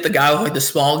 sometimes you get the guy with like the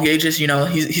small gauges.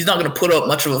 He's not gonna put up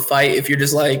much of a fight if you're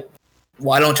just like,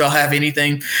 why don't y'all have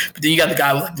anything? But then you got the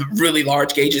guy with like the really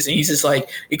large gauges, and he's just like,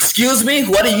 excuse me,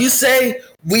 what do you say?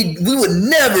 We would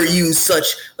never use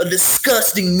such a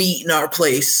disgusting meat in our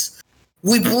place.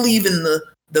 We believe in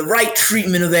the right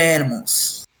treatment of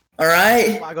animals. All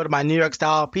right. I go to my New York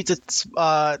style pizza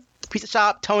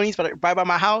shop, Tony's, right by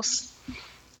my house.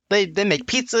 They make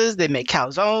pizzas, they make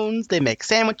calzones, they make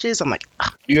sandwiches. I'm like,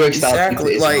 New York style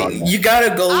Exactly. pizza is Like you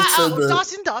gotta go to the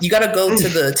Dawson. you gotta go to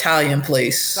the Italian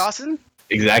place. Dawson.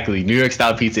 exactly. New York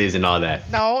style pizza isn't all that.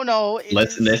 No.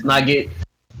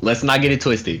 Let's not get it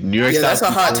twisted. New York Yeah, style that's a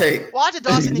pizza, hot take. Watch it,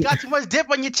 Dawson. You got too much dip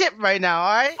on your chip right now.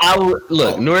 All right.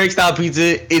 Look, New York style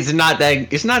pizza is not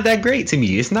that. It's not that great to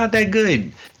me. It's not that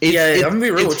good. I'm gonna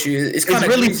be real with you. It's kind of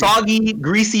really greasy. soggy,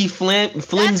 greasy, flimsy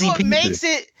That's what pizza. makes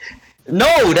it.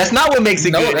 No, that's not what makes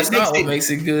it good. No, that's It makes not what it- makes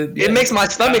it good. It makes my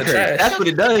stomach Kinda hurt. trash. That's what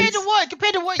it does.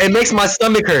 Compared to what? It makes my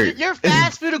stomach hurt. Your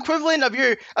fast food equivalent of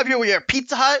your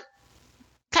Pizza Hut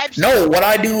type. No, what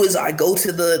I do is I go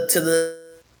to the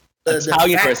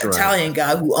Italian fat restaurant. Italian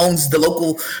guy who owns the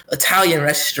local Italian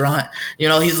restaurant. You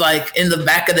know, he's like in the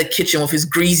back of the kitchen with his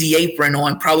greasy apron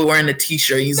on, probably wearing a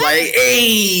t-shirt. He's like,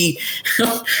 "Hey,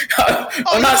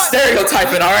 I'm not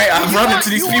stereotyping, all right? I've run into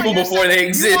these people before they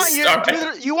exist."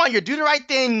 You want your do the right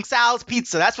thing Sal's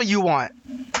Pizza. That's what you want.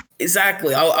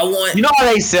 Exactly. I want. You know how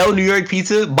they sell New York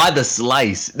pizza by the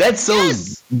slice? That's so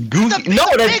Yes. goofy. It's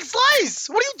a that's big slice.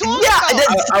 What are you doing? yeah.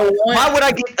 about? I want. Why would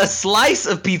I get a slice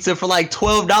of pizza for like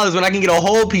 $12 when I can get a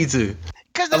whole pizza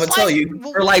Because I'ma tell you,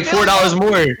 for like $4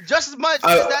 more? Just as much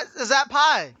as that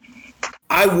pie.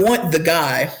 I want the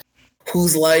guy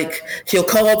who's like, he'll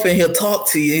come up and he'll talk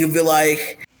to you. He'll be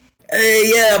like,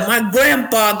 "Hey, yeah, my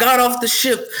grandpa got off the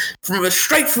ship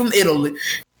straight from Italy.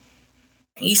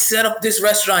 He set up this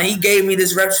restaurant. He gave me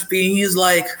this recipe. And he's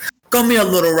like, come here,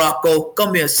 little Rocco.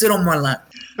 Come here, sit on my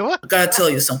lap. What? I gotta tell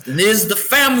you something. This is the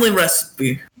family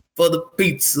recipe for the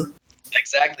pizza."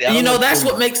 Exactly. And you know, that's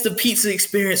what makes the pizza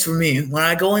experience for me. When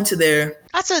I go into there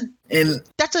That's a and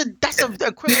equivalent of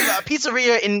a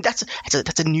pizzeria, and that's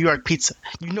a New York pizza.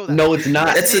 You know that. No, it's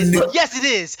not. That's a new. Yes, it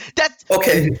is. That's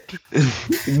Okay,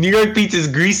 New York pizza is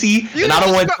greasy, You and I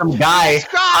don't want descri- some guy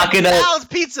describe hocking Sal's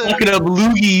Pizza. up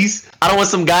loogies. I don't want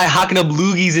some guy hocking up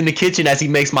loogies in the kitchen as he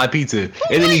makes my pizza,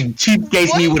 and then he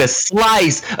cheapskates me with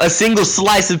a single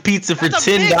slice of pizza for That's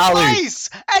a $10. big slice.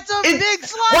 That's a big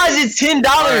slice. Why is it $10?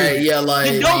 all right, yeah,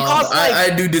 like It don't cost like I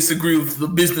do disagree with the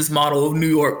business model of New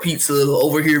York pizza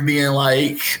over here being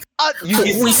like, you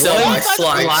get we sell one my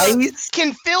slice.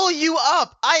 Can fill you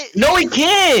up. No, he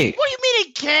can't. What do you mean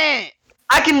it can't?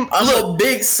 I can I'm look. a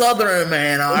big Southern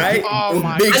man, all right? Oh With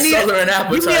my big I need- Southern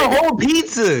Give me a appetite. whole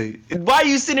pizza. Why are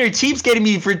you sitting there cheapskating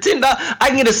me for $10? I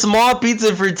can get a small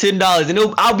pizza for $10,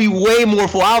 and I'll be way more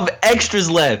full. I'll have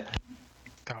extras left.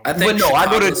 I think But no, I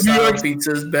go to Chicago New York- style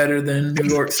pizza is better than New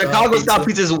York Chicago style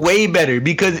pizza is way better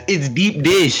because it's deep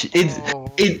dish.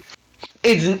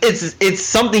 It's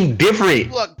something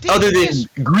different Look, deep other than dish-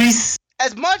 grease.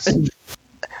 As much.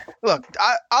 Look,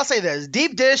 I'll say this: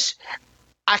 deep dish.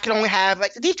 I can only have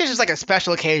like deep dish is like a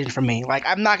special occasion for me. Like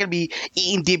I'm not gonna be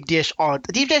eating deep dish all.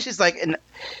 Deep dish is like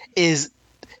is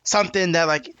something that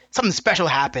like something special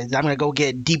happens. I'm gonna go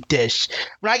get deep dish.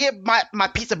 When I get my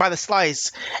pizza by the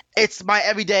slice, it's my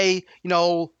everyday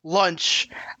lunch.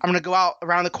 I'm gonna go out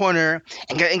around the corner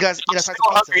and get a slice of pizza.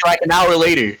 Hungry like an hour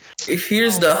later.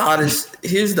 Here's the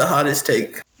hottest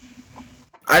take.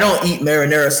 I don't eat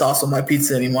marinara sauce on my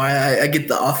pizza anymore. I get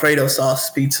the Alfredo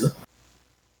sauce pizza.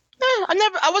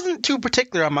 I wasn't too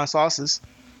particular on my sauces.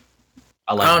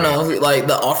 I don't know, like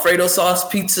the Alfredo sauce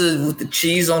pizza with the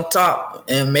cheese on top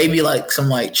and maybe like some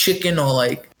like chicken or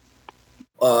like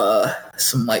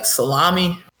some like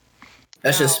salami.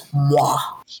 That's just moi.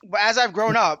 But as I've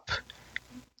grown up,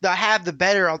 I have the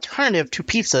better alternative to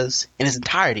pizzas in its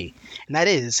entirety, and that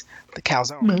is the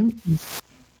calzone.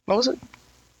 What was it?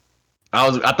 I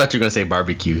thought you were gonna say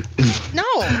barbecue. No.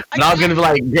 I was gonna be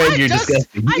like, Greg, you're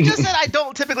disgusting. I just said I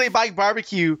don't typically like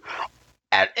barbecue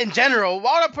in general.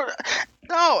 Why would I put?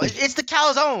 No, it's the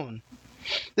calzone.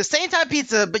 The same type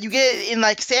pizza, but you get it in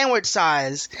like sandwich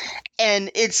size,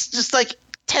 and it's just like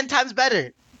 10 times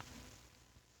better.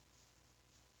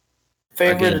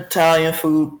 Favorite Again. Italian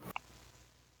food?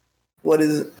 What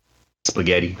is it?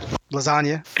 Spaghetti.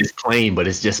 Lasagna. It's plain, but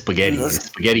it's just spaghetti.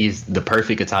 Spaghetti is the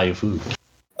perfect Italian food.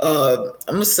 I'm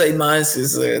gonna say mine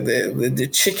is the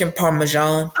chicken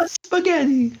parmesan.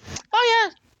 Spaghetti. Oh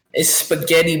yeah. It's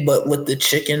spaghetti, but with the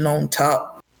chicken on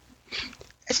top.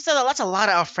 It's just that's a lot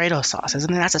of Alfredo sauce,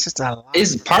 isn't it? That's just a lot.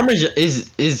 Is Parmesan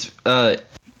is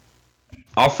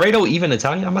Alfredo even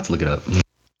Italian? I'm about to look it up.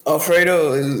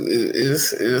 Alfredo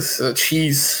is a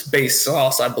cheese-based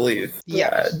sauce, I believe.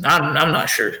 Yeah. I'm not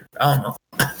sure. I don't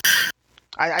know.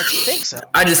 I think so.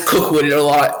 I just cook with it a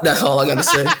lot. That's all I gotta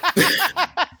say.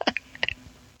 I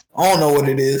don't know what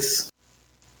it is.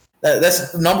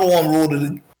 That's number one rule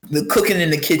to the cooking in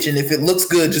the kitchen. If it looks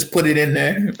good, just put it in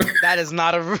there. That is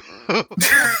not a rule. I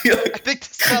think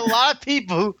there's a lot of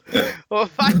people.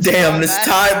 Damn, this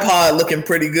Tide Pod looking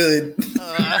pretty good.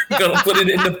 Gonna put it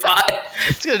in the pot.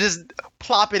 It's gonna just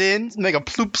plop it in, make a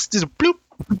ploops, just a bloop.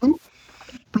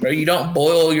 Bro, you don't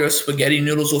boil your spaghetti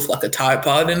noodles with like a Tide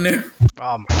Pod in there?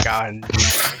 Oh my god.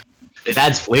 It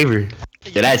adds flavor.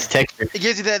 It adds texture. It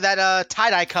gives you that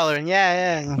tie-dye coloring.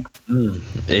 Yeah.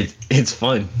 It's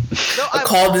fun. No, I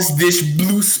call this dish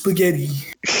blue spaghetti.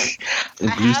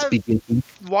 Blue spaghetti.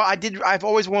 Well, I've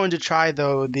always wanted to try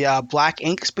though the black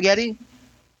ink spaghetti.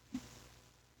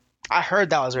 I heard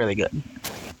that was really good.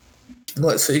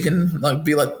 What? So you can like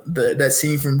be like that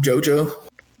scene from JoJo?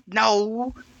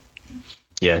 No.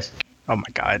 Yes. Oh my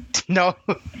god. No.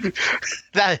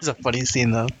 That is a funny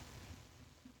scene though.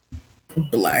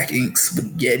 Black ink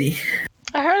spaghetti.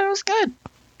 I heard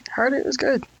it was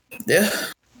good. Yeah.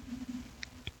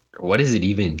 What is it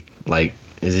even? Like,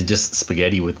 is it just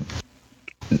spaghetti with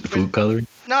food coloring?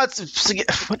 No, it's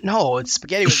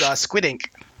spaghetti with squid ink.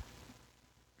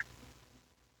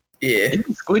 Yeah.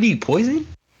 Isn't squid ink poison?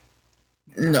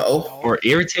 No. Or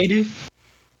irritated?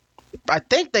 I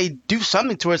think they do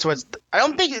something to it, so it's. I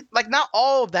don't think like not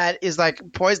all of that is like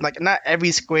poison. Like not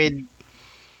every squid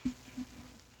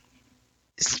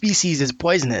species is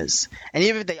poisonous, and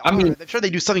even if they are, I'm sure they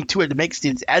do something to it that makes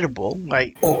it edible.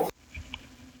 Like,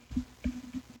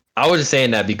 I was just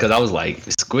saying that because I was like,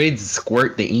 squids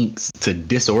squirt the inks to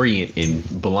disorient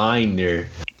and blind their.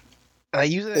 I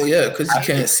use it. Well, yeah, because you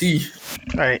can't see.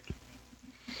 Right.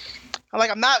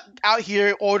 I'm not out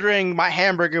here ordering my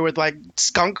hamburger with like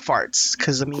skunk farts,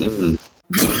 because I mean,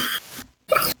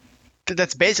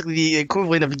 that's basically the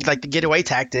equivalent of like the getaway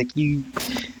tactic.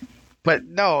 But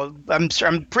no, I'm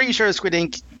pretty sure squid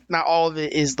ink, not all of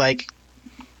it is like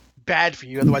bad for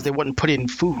you. Otherwise, they wouldn't put it in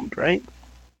food, right?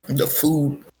 The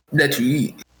food that you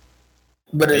eat.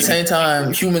 But at the same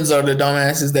time, humans are the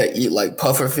dumbasses that eat like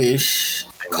pufferfish,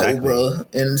 cobra,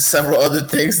 and several other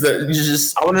things that you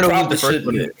just. I want to know who the first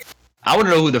one is. I want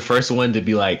to know who the first one to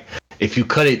be like, if you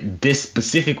cut it this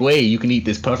specific way, you can eat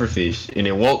this pufferfish and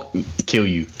it won't kill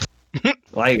you.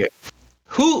 Like,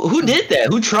 who did that?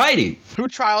 Who tried it? Who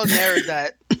trial and errored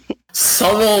that?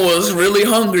 Someone was really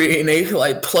hungry and they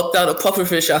like plucked out a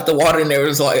pufferfish out the water and they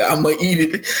was like, I'm gonna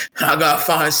eat it. I gotta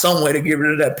find some way to get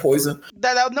rid of that poison.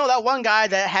 That one guy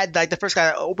that had like the first guy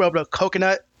that opened up a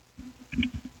coconut.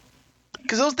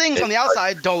 Because those things on the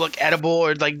outside don't look edible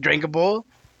or like drinkable.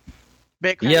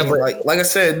 Yeah, but like I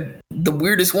said, the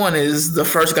weirdest one is the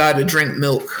first guy to drink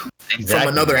milk from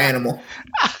another animal.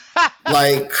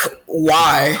 Like,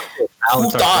 why?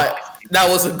 Who thought that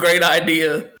was a great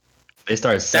idea? They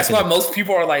started. That's why most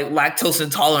people are like lactose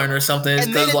intolerant or something. It's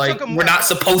because like we're not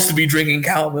supposed to be drinking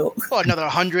cow milk. Well, another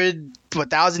 100 to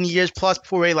 1,000 years plus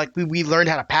before we learned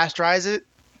how to pasteurize it.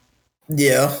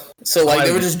 Yeah. So like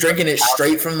they were just drinking it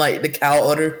straight from like the cow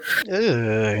udder.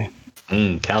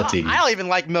 Cow titty. I don't even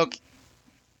like milk.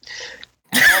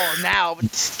 Oh, now,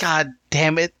 but god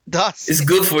damn it, Dust. It's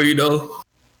good for you though.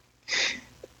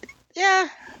 Yeah.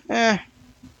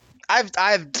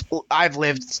 I've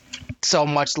lived so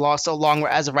long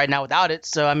as of right now without it.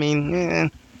 So I mean,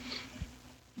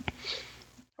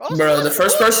 bro, the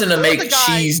first person to make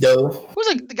cheese though. Who's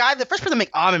the first person to make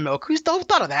almond milk? Who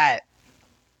thought of that?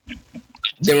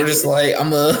 They were just like, I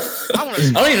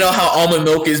don't even know how almond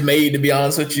milk is made, to be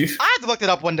honest with you. I have to look it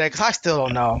up one day because I still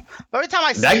don't know. But every time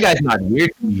I see that guy's not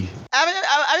weird to me.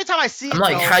 Every time I see I'm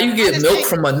like, how you get milk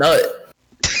from a nut?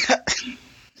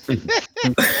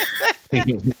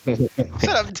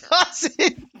 Shut up,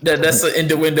 Dawson. That's an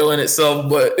innuendo in itself,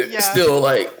 but still,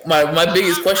 like my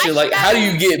biggest question, like, how do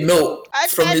you get milk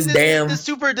from this damn the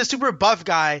super buff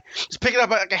guy just picking up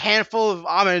like a handful of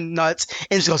almond nuts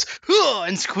and just goes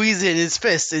and squeeze it in his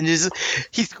fist and just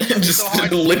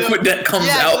the liquid that comes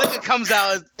out. The liquid comes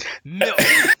out as milk.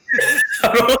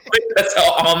 I don't think that's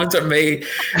how almonds are made.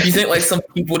 You think like some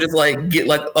people just like get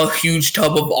like a huge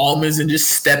tub of almonds and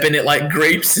just step in it like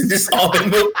grapes and just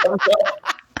almond milk comes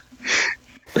out?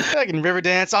 I can river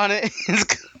dance on it.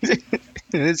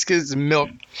 It's because milk.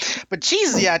 But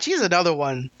cheese is another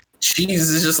one. Cheese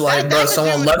is just like, bro,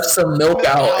 someone left some milk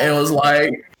out and was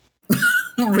like,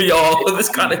 y'all, this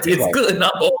kind of tastes good,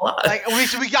 not gonna lie. Like,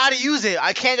 we gotta use it.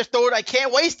 I can't just throw it. I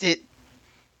can't waste it.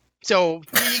 So,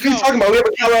 here you go. What are you talking about? We have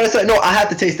a cow right outside. No, I have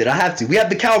to taste it. I have to. We have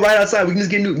the cow right outside. We can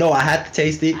just get new. No, I have to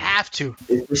taste it. I have to.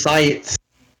 It's for science.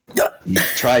 He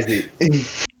tries it.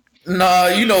 Nah,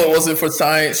 you know it wasn't for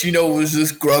science. You know it was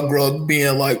just Grug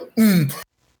being like,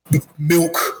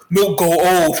 milk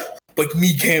go old, but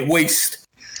me can't waste.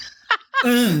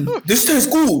 This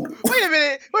tastes good. Wait a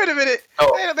minute.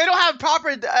 Oh. They don't have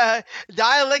proper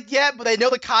dialect yet, but they know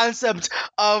the concept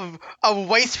of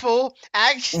wasteful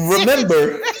action.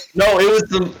 Remember, No,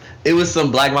 it was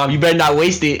some black mom. You better not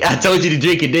waste it. I told you to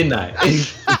drink it, didn't I? You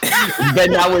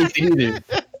better not waste it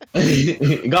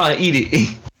either. Go on, eat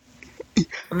it.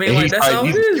 I mean, like, that's how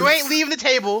it is. You ain't leaving the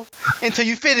table until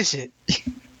you finish it.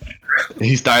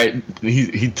 He started.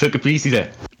 He took a piece.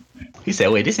 He said,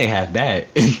 "Wait, this ain't half bad."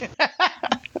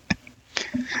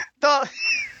 The,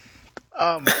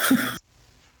 oh my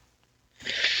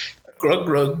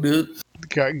Grug, dude.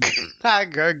 Grug.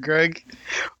 Grug.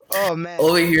 Oh man.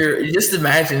 Over here, just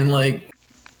imagine like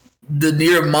the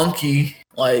near monkey,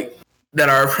 like that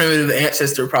our primitive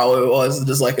ancestor probably was,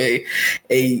 just like a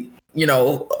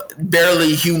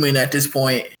barely human at this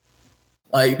point,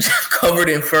 like covered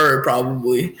in fur,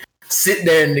 probably sit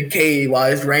there in the cave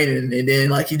while it's raining, and then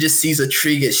like he just sees a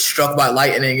tree get struck by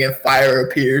lightning and fire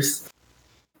appears.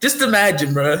 Just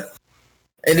imagine, bro.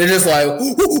 And they're just like,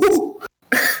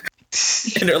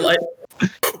 and they're like,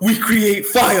 we create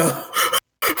fire.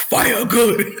 Fire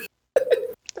good.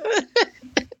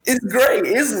 It's great,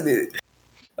 isn't it?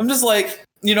 I'm just like,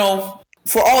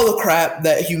 for all the crap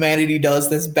that humanity does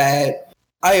that's bad,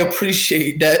 I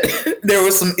appreciate that there were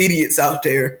some idiots out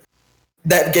there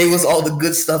that gave us all the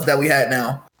good stuff that we had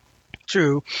now.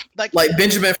 True. Like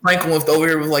Benjamin Franklin was over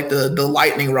here with like the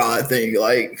lightning rod thing.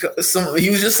 Like he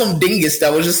was just some dingus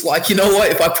that was just like, you know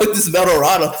what? If I put this metal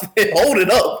rod up and hold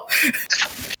it up,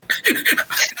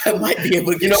 I might be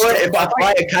able to get. You know what? If I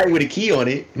fly a kite with a key on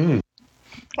it,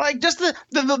 like just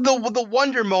the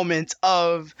wonder moment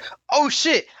of, oh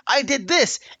shit, I did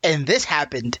this and this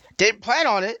happened. Didn't plan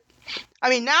on it. I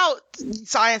mean, now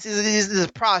science is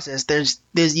a process. There's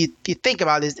you think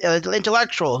about this,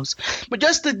 intellectuals, but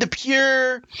just the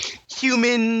pure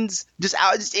humans,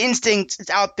 just instinct. It's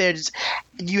out there. Just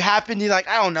you happen to like,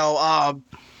 I don't know.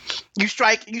 You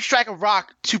strike a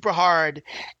rock super hard,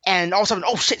 and all of a sudden,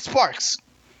 oh shit, sparks,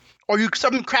 or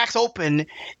something cracks open,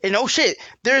 and oh shit,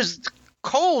 there's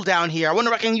coal down here. I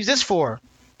wonder what I can use this for.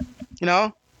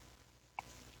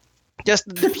 Just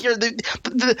the pure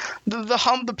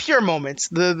the pure moments.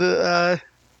 There's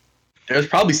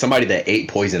probably somebody that ate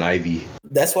poison ivy.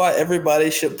 That's why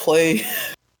everybody should play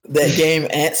that game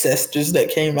Ancestors that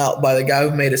came out by the guy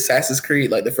who made Assassin's Creed,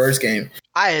 like the first game.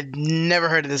 I had never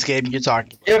heard of this game you're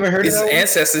talking. You ever heard of that?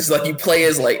 Ancestors, like you play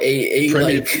as like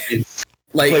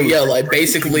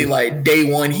basically like day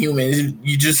one humans.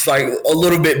 You just like a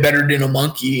little bit better than a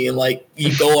monkey, and like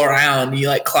you go around, and you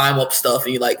like climb up stuff,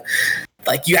 and you like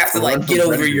you have to like get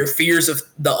over your fears of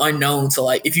the unknown. So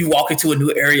like if you walk into a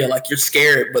new area, like you're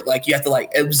scared, but like you have to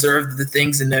like observe the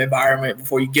things in the environment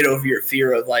before you get over your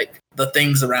fear of like the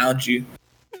things around you.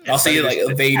 Also, you like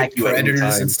evade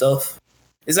predators and stuff.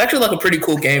 It's actually like a pretty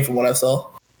cool game from what I saw.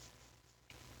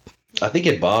 I think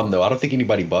it bombed though. I don't think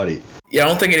anybody bought it. Yeah, I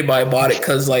don't think anybody bought it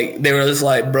because like they were just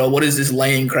like, bro, what is this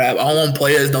lame crap? I don't want to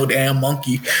play as no damn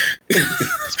monkey.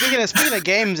 Speaking of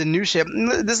games and new shit,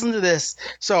 listen to this.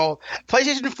 So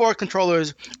PlayStation 4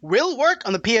 controllers will work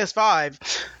on the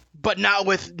PS5, but not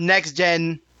with next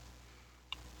gen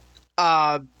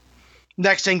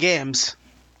games.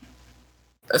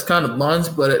 That's kind of buns,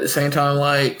 but at the same time,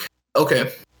 like,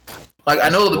 okay. Like, I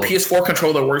know the PS4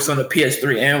 controller works on the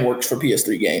PS3 and works for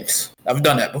PS3 games. I've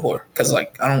done that before because,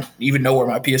 like, I don't even know where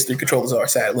my PS3 controllers are,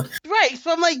 sadly. Right.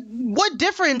 So I'm like, what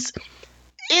difference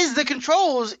is the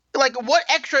controls? Like, what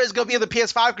extra is going to be on the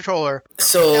PS5 controller?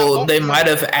 So they might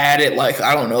have added, like,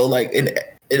 I don't know, like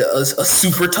a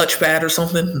super touchpad or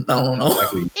something. I don't know.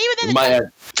 Exactly. Even might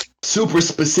have super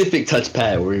specific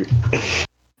touchpad where.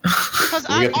 Because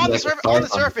on the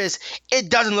surface, it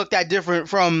doesn't look that different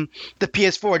from the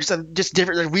PS4. Just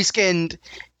different, like reskinned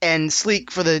and sleek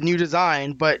for the new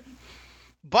design. But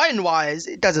button-wise,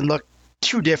 it doesn't look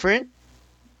too different.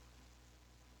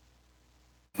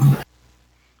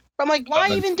 I'm like,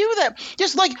 why even do that?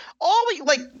 Just like the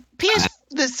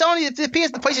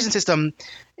PlayStation system,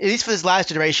 at least for this last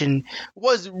generation,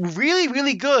 was really,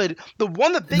 really good. The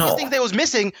biggest thing that was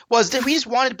missing was that we just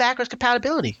wanted backwards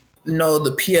compatibility. No,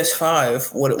 the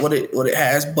PS5, what it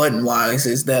has button wise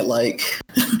is that like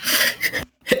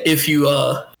if you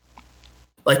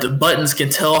like the buttons can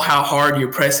tell how hard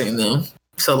you're pressing them.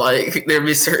 So like there'll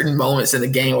be certain moments in the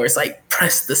game where it's like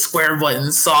press the square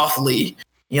button softly,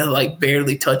 like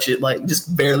barely touch it, like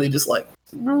just barely, just like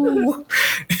and then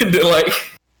like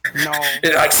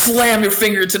and like slam your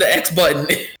finger to the X button.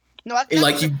 No,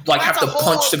 like you like have to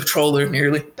punch the controller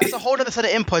nearly. That's a whole other set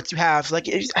of inputs you have. So like,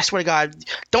 I swear to God,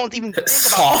 don't even think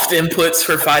soft inputs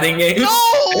for fighting games.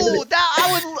 No,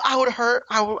 that I would hurt.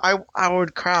 I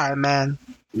would cry, man.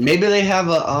 Maybe they have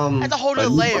a That's a whole other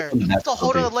new layer. button That's a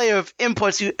whole something. other layer of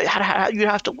inputs you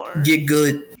have to learn. Get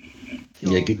good.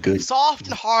 Yeah, get good. Soft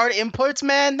and hard inputs,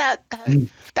 man.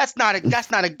 That's not a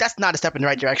step in the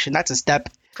right direction. That's a step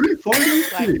Pretty funny.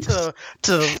 like to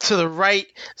the right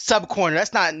sub corner.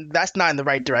 That's not in the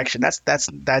right direction.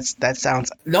 That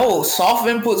sounds. No, soft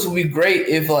inputs would be great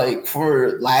if like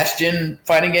for last gen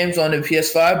fighting games on the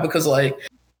PS5 because like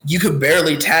you could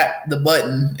barely tap the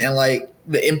button and like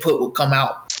the input would come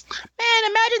out.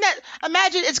 Man,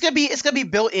 imagine it's gonna be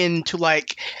built into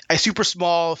like a super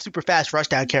small, super fast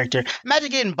rushdown character. Imagine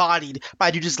getting bodied by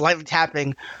you just lightly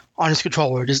tapping on his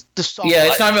controller. Just soft. Yeah,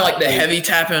 it's not even like the heavy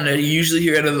tapping that you usually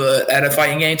hear at a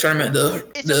fighting game tournament.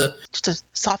 Just a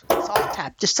soft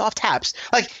tap, just soft taps.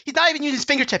 Like he's not even using his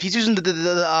fingertips. He's using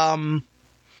the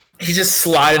He's just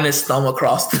sliding his thumb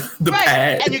across the right,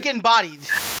 pad. and you're getting bodied.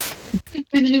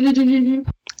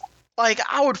 Like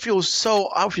I would feel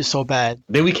so bad.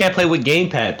 Then we can't play with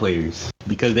gamepad players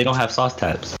because they don't have sauce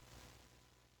taps.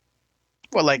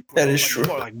 What like That is like, true.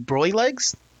 What, like broly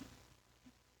legs?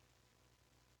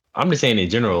 I'm just saying in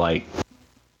general, like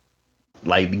the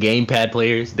gamepad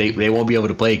players, they won't be able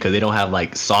to play because they don't have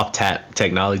like soft tap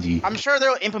technology. I'm sure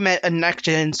they'll implement a next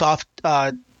gen soft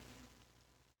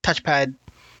touchpad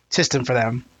system for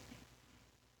them.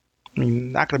 I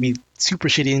mean, not gonna be super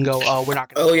shitty and go, oh, we're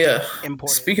not gonna Oh yeah.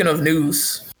 import it. Speaking of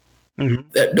news, Mhm.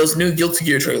 those new Guilty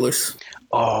Gear trailers.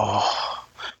 Oh,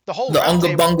 the whole The round Unga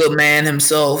table, Bunga man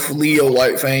himself, Leo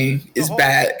Whitefang, is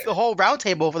back. the whole round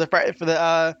table for the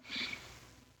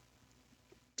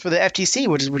FTC,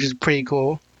 which is pretty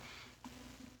cool.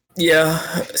 Yeah,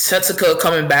 Setsuka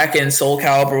coming back in Soul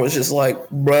Calibur was just like,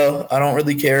 bruh, I don't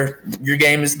really care. Your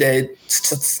game is dead.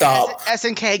 Stop.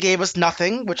 SNK gave us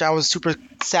nothing, which I was super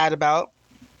sad about.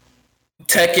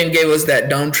 Tekken gave us that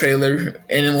dumb trailer,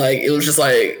 and then, like it was just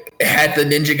like it had the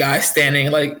ninja guy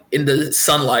standing like in the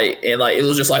sunlight, and like it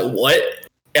was just like what?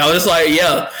 And I was just like,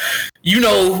 yeah, you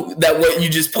know that what you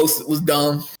just posted was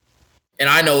dumb, and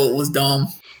I know it was dumb.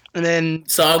 And then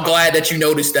So I'm glad that you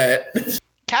noticed that.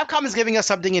 Capcom is giving us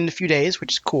something in a few days,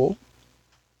 which is cool.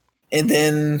 And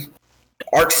then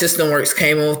Arc System Works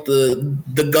came up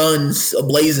with the guns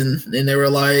ablazing, and they were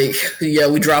like, yeah,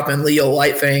 we dropping Leo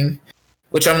Whitefang.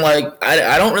 Which I'm like,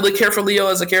 I don't really care for Leo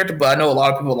as a character, but I know a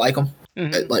lot of people like him,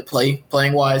 like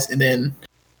playing wise. And then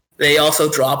they also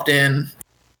dropped in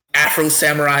Afro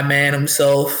Samurai Man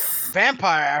himself.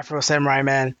 Vampire Afro Samurai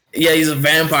Man. Yeah, he's a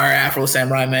vampire Afro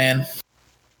Samurai Man.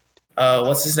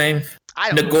 What's his name?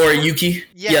 I don't know. Nagori Yuki.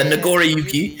 Yeah, Nagori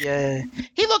Yuki. Yeah,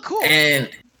 he looked cool. And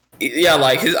yeah,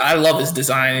 like I love his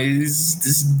design. He's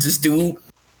this dude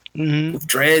with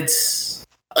dreads.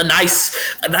 A nice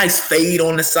fade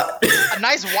on the side. A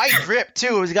nice white drip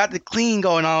too. He's got the clean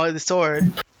going on with the sword.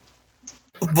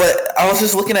 But I was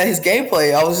just looking at his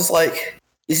gameplay. I was just like,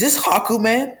 is this Haku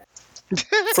Man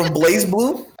from Blaze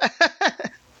Blue?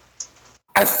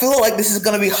 I feel like this is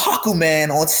gonna be Haku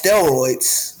Man on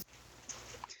steroids.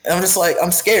 And I'm just like,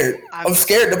 I'm scared. I'm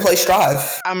scared to play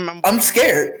Strive. I'm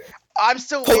scared. I'm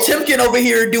still Potemkin over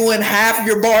here doing half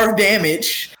your bar of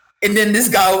damage. And then this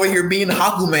guy over here being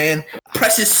Haku Man,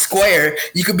 presses square.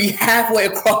 You could be halfway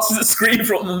across the screen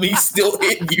from him. He's still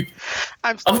hitting you.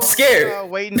 I'm scared.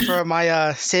 Waiting for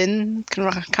my sin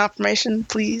confirmation,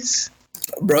 please.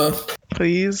 Bro.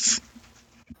 Please.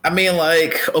 I mean,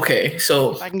 like, okay,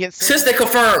 so I can get since they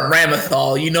confirmed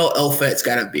Ramathal, you know Elfet's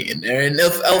got to be in there. And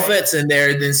if Elfet's in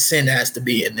there, then Sin has to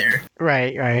be in there.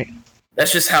 Right.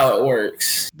 That's just how it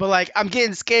works. But like, I'm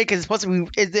getting scared because it's supposed to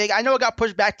be. I know it got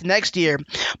pushed back to next year,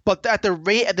 but at the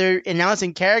rate that they're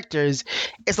announcing characters,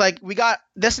 it's like we got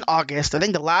this in August. I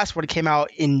think the last one came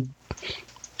out in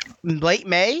late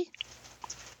May.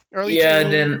 Early June.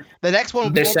 And then the next one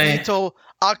won't be until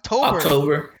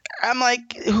October. I'm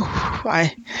like,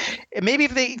 maybe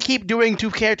if they keep doing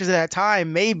 2 characters at a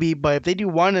time, maybe. But if they do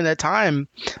 1 at a time,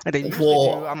 like they usually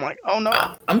do, I'm like, oh no.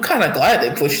 I'm kind of glad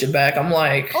they pushed it back. I'm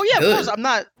like, oh yeah, good. of course. I'm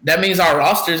not. That means our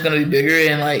roster is going to be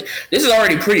bigger, and like this is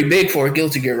already pretty big for a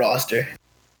Guilty Gear roster.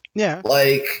 Yeah.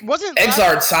 Like wasn't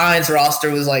Exart Sign's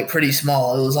roster was like pretty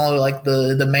small. It was only like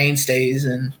the mainstays,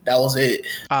 and that was it.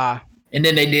 And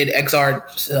then they did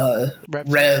Exart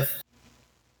Rev.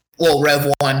 Well,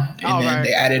 Rev 1, and then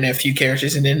they added in a few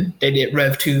characters, and then they did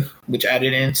Rev 2, which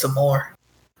added in some more.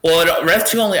 Well, Rev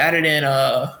 2 only added in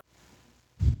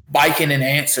Biken and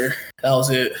Answer. That was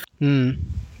it.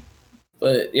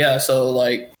 But yeah, so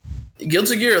like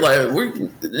Guilty Gear, like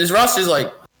this roster is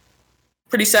like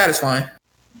pretty satisfying.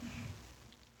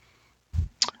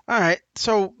 All right,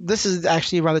 so this is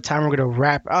actually around the time we're going to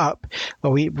wrap up, but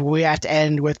we have to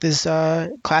end with this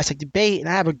classic debate, and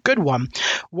I have a good one.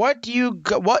 What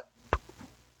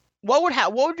what would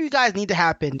you guys need to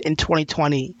happen in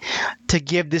 2020 to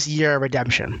give this year a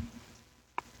redemption?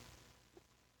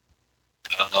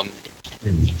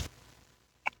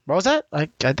 What was that? I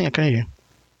think I couldn't hear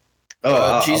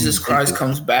you. Jesus Christ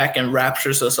comes back and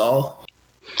raptures us all.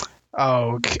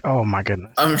 Oh, okay. Oh my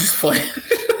goodness. I'm just playing.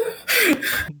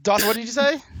 Dawson, what did you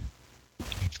say?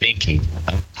 Thinking.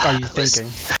 Are you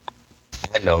thinking?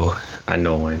 I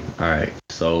know one. All right.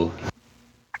 So,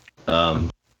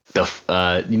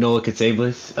 you know what could save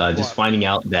us? Just finding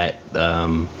out that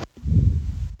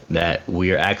that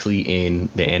we are actually in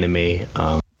the anime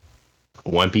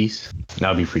One Piece. That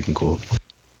would be freaking cool.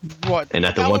 What? And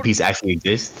that the One Piece actually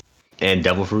exists, and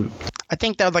Devil Fruit. I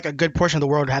think that like a good portion of the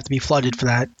world would have to be flooded for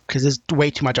that, because there's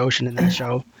way too much ocean in that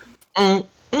show.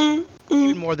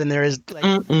 Even more than there is. Like,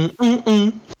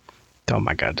 oh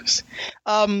my goodness.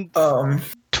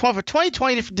 For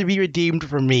 2020 to be redeemed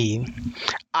for me,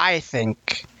 I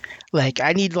think, like,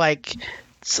 I need like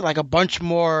a bunch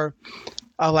more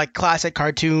like classic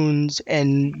cartoons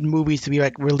and movies to be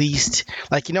like released.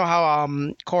 Like, you know how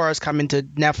Korra's coming to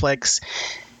Netflix.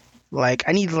 Like,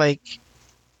 I need like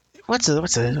what's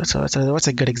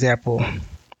a good example?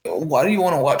 Why do you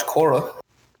want to watch Korra?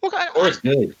 Look, Korra's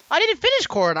good. I didn't finish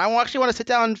Korra. I actually want to sit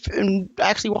down and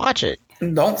actually watch it.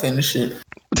 Don't finish it.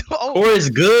 Korra's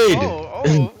good.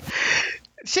 Oh.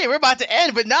 Shit, we're about to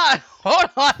end, but not. Hold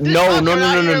on.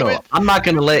 No. I'm not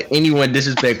gonna let anyone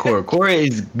disrespect Korra. Korra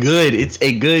is good. It's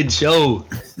a good show.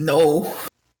 No.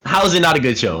 How is it not a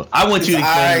good show? I want you to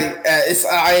explain. It's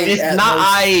not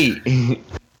I.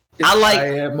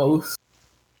 At most.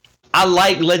 I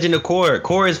like Legend of Korra.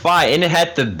 Korra is fine, and it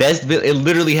had the best. It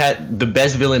literally had the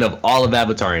best villain of all of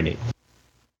Avatar in it.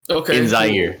 Okay. In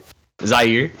Zaire.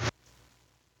 Zaire.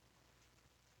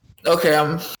 Okay,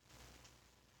 I'm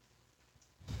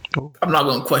not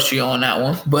gonna question you on that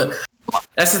one, but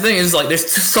that's the thing is like there's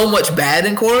so much bad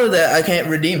in Korra that I can't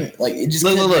redeem it. Like it just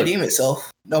can't redeem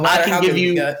itself. No matter I can how give good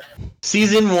you got.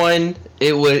 Season 1.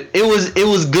 It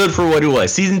was good for what it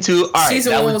was. Season 2. All right,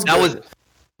 Season 1 was good.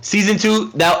 Season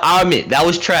 2. That I'll admit that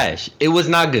was trash. It was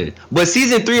not good. But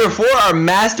season 3 or 4 are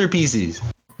masterpieces.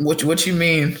 What you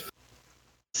mean?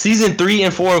 Season 3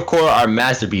 and 4 of Korra are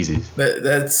masterpieces.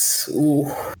 That's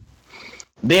ooh.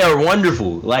 They are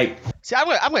wonderful. Like, see,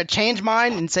 I'm gonna change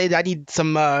mine and say that I need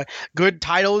some good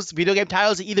titles, video game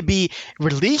titles, to either be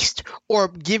released or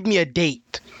give me a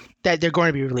date that they're going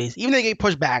to be released, even if they get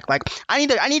pushed back. Like, I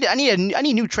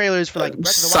need new trailers for like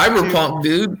Breath of the Wild Cyberpunk, 2.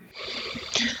 dude.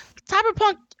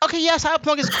 Cyberpunk. Okay, yeah,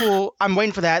 Cyberpunk is cool. I'm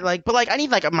waiting for that. Like, but like, I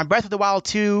need like my Breath of the Wild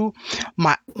 2,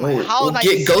 my Hollow Knight.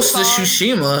 Get Ghost of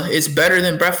Tsushima. It's better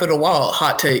than Breath of the Wild.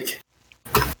 Hot take.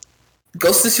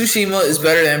 Ghost of Tsushima is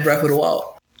better than Breath of the Wild.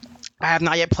 I have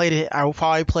not yet played it. I will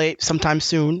probably play it sometime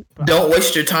soon. Don't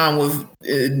waste your time with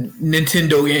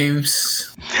Nintendo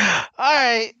games. All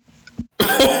right.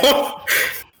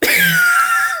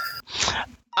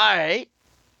 All right.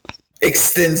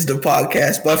 Extends the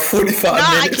podcast by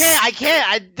 45 minutes. I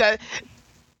can't.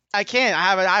 I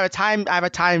have a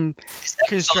time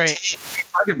constraint.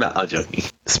 talking about? I'm joking.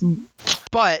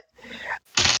 But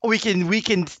we can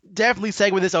definitely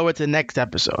segue this over to the next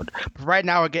episode. But right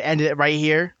now we're gonna end it right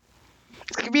here.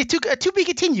 It's gonna be a to be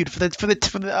continued for the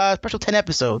special 10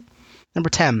 episode, number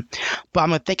 10. But I'm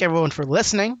gonna thank everyone for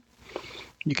listening.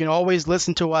 You can always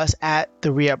listen to us at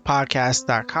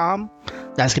thereupodcast.com.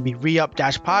 That's going to be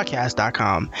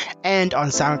reup-podcast.com. And on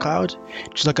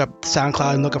SoundCloud, just look up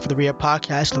SoundCloud and look up for the Reup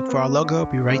Podcast. Look for our logo.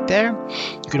 It'll be right there.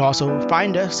 You can also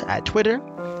find us at Twitter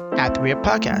at the Reup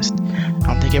Podcast. I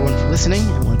want to thank everyone for listening.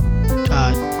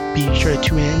 And be sure to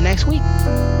tune in next week.